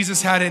me, as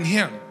Jesus had in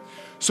him.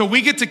 So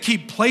we get to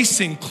keep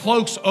placing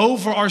cloaks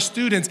over our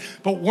students,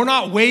 but we're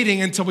not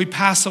waiting until we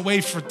pass away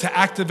to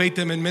activate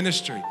them in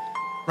ministry,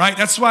 right?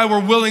 That's why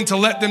we're willing to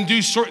let them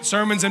do short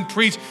sermons and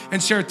preach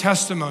and share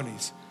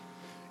testimonies.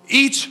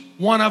 Each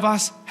one of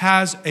us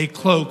has a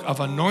cloak of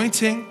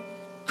anointing,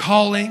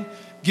 calling,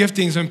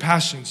 giftings, and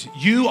passions.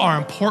 You are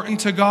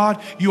important to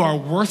God. You are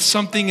worth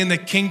something in the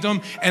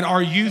kingdom, and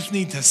our youth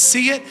need to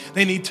see it.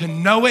 They need to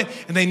know it,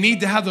 and they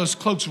need to have those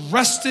cloaks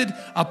rested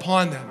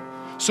upon them.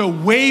 So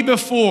way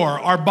before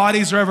our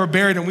bodies are ever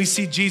buried and we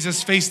see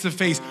Jesus face to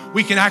face,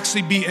 we can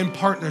actually be in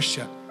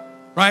partnership,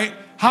 right?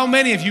 How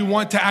many of you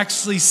want to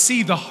actually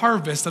see the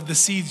harvest of the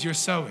seeds you're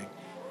sowing?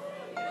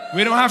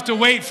 We don't have to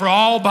wait for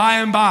all by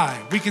and by.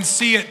 We can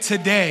see it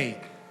today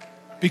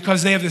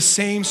because they have the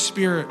same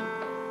spirit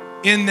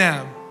in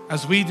them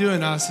as we do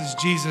in us, as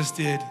Jesus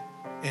did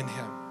in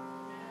him.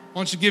 Why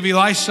don't you give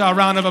Elisha a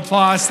round of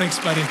applause? Thanks,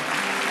 buddy.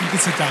 You can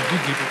sit down. You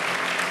keep it.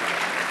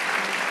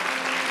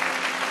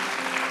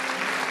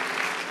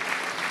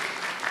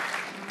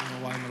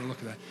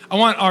 I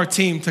want our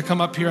team to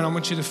come up here, and I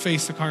want you to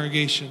face the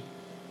congregation.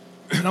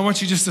 And I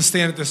want you just to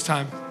stand at this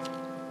time.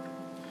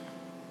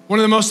 One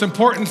of the most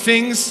important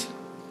things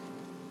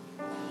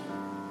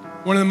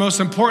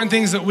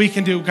that we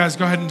can do, guys,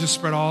 go ahead and just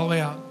spread all the way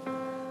out.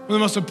 One of the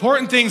most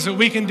important things that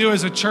we can do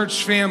as a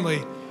church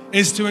family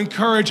is to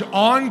encourage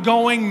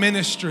ongoing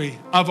ministry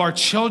of our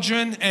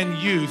children and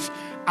youth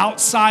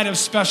outside of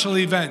special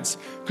events.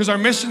 Because our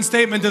mission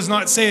statement does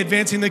not say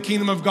advancing the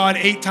kingdom of God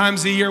 8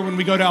 times a year when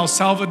we go to El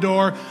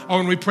Salvador or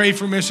when we pray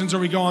for missions or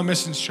we go on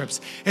missions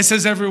trips. It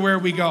says everywhere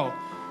we go.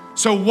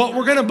 So what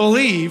we're gonna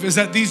believe is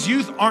that these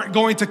youth aren't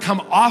going to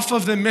come off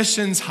of the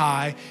missions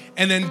high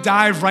and then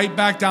dive right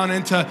back down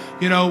into,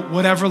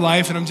 whatever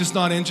life, and I'm just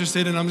not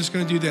interested and I'm just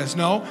gonna do this.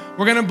 No,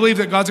 we're gonna believe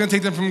that God's gonna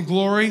take them from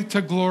glory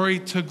to glory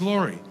to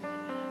glory.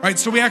 Right,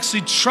 so we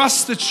actually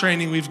trust the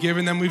training we've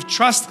given them. We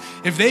trust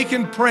if they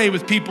can pray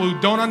with people who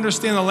don't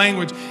understand the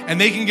language and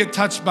they can get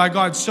touched by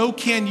God, so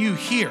can you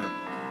here.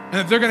 And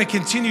that they're gonna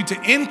continue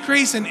to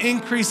increase and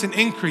increase and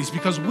increase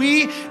because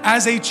we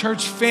as a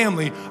church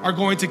family are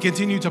going to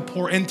continue to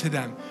pour into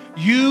them.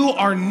 You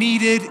are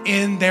needed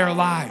in their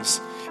lives.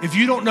 If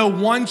you don't know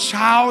one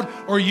child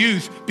or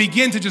youth,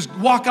 begin to just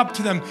walk up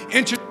to them,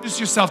 introduce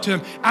yourself to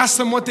them, ask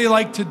them what they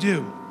like to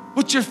do.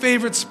 What's your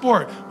favorite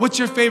sport? What's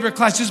your favorite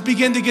class? Just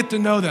begin to get to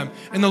know them.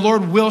 And the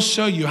Lord will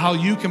show you how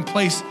you can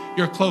place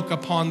your cloak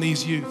upon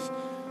these youth.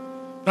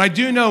 But I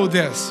do know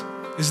this,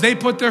 is they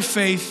put their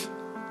faith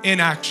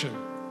in action.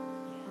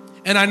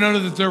 And I know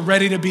that they're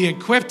ready to be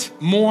equipped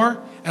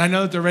more, and I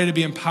know that they're ready to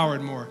be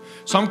empowered more.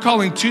 So I'm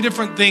calling 2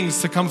 different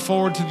things to come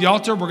forward to the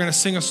altar. We're gonna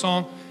sing a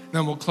song, and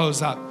then we'll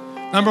close up.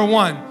 Number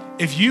 1,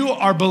 if you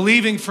are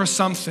believing for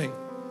something,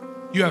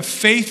 you have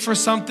faith for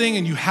something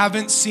and you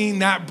haven't seen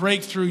that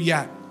breakthrough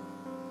yet,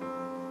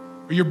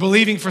 or you're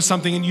believing for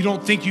something and you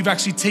don't think you've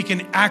actually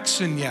taken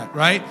action yet,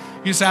 right?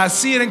 You say, I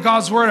see it in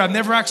God's word. I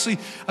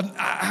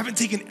haven't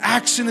taken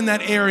action in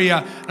that area.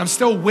 And I'm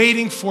still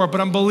waiting for it,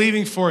 but I'm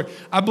believing for it.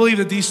 I believe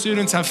that these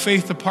students have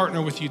faith to partner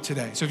with you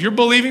today. So if you're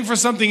believing for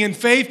something in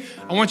faith,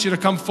 I want you to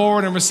come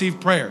forward and receive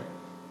prayer.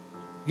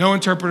 No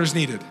interpreters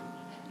needed.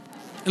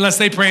 Unless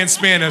they pray in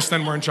Spanish,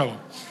 then we're in trouble.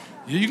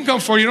 You can come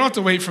forward. You don't have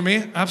to wait for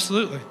me.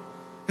 Absolutely.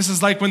 This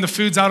is like when the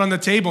food's out on the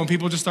table and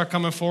people just start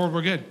coming forward,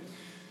 we're good.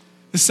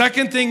 The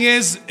second thing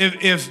is,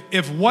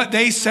 if what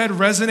they said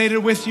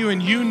resonated with you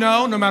and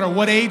no matter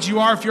what age you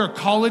are, if you're a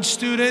college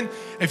student,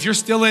 if you're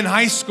still in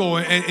high school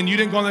and you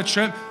didn't go on the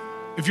trip,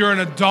 if you're an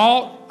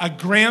adult, a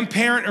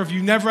grandparent, or if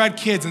you've never had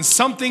kids and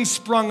something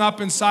sprung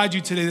up inside you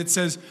today that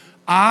says,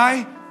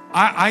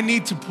 I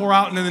need to pour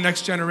out into the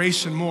next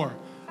generation more.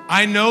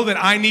 I know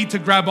that I need to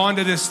grab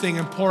onto this thing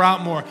and pour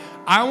out more.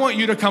 I want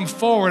you to come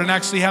forward and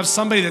actually have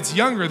somebody that's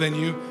younger than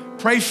you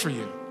pray for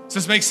you. Does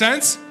this make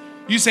sense?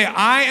 You say,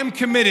 I am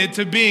committed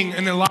to being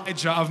an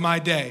Elijah of my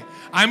day.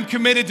 I'm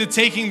committed to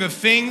taking the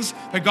things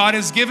that God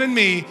has given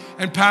me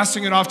and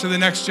passing it off to the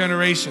next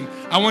generation.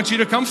 I want you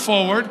to come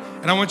forward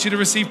and I want you to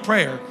receive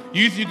prayer.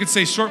 Youth, you could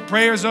say short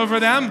prayers over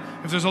them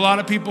if there's a lot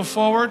of people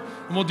forward,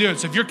 and we'll do it.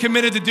 So if you're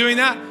committed to doing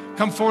that,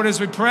 come forward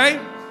as we pray.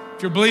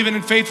 If you're believing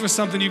in faith for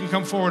something, you can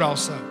come forward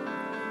also.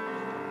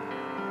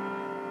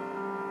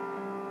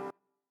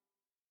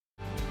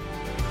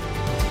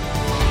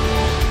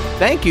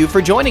 Thank you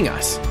for joining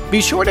us.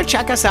 Be sure to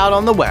check us out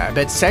on the web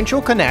at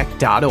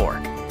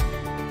centralconnect.org.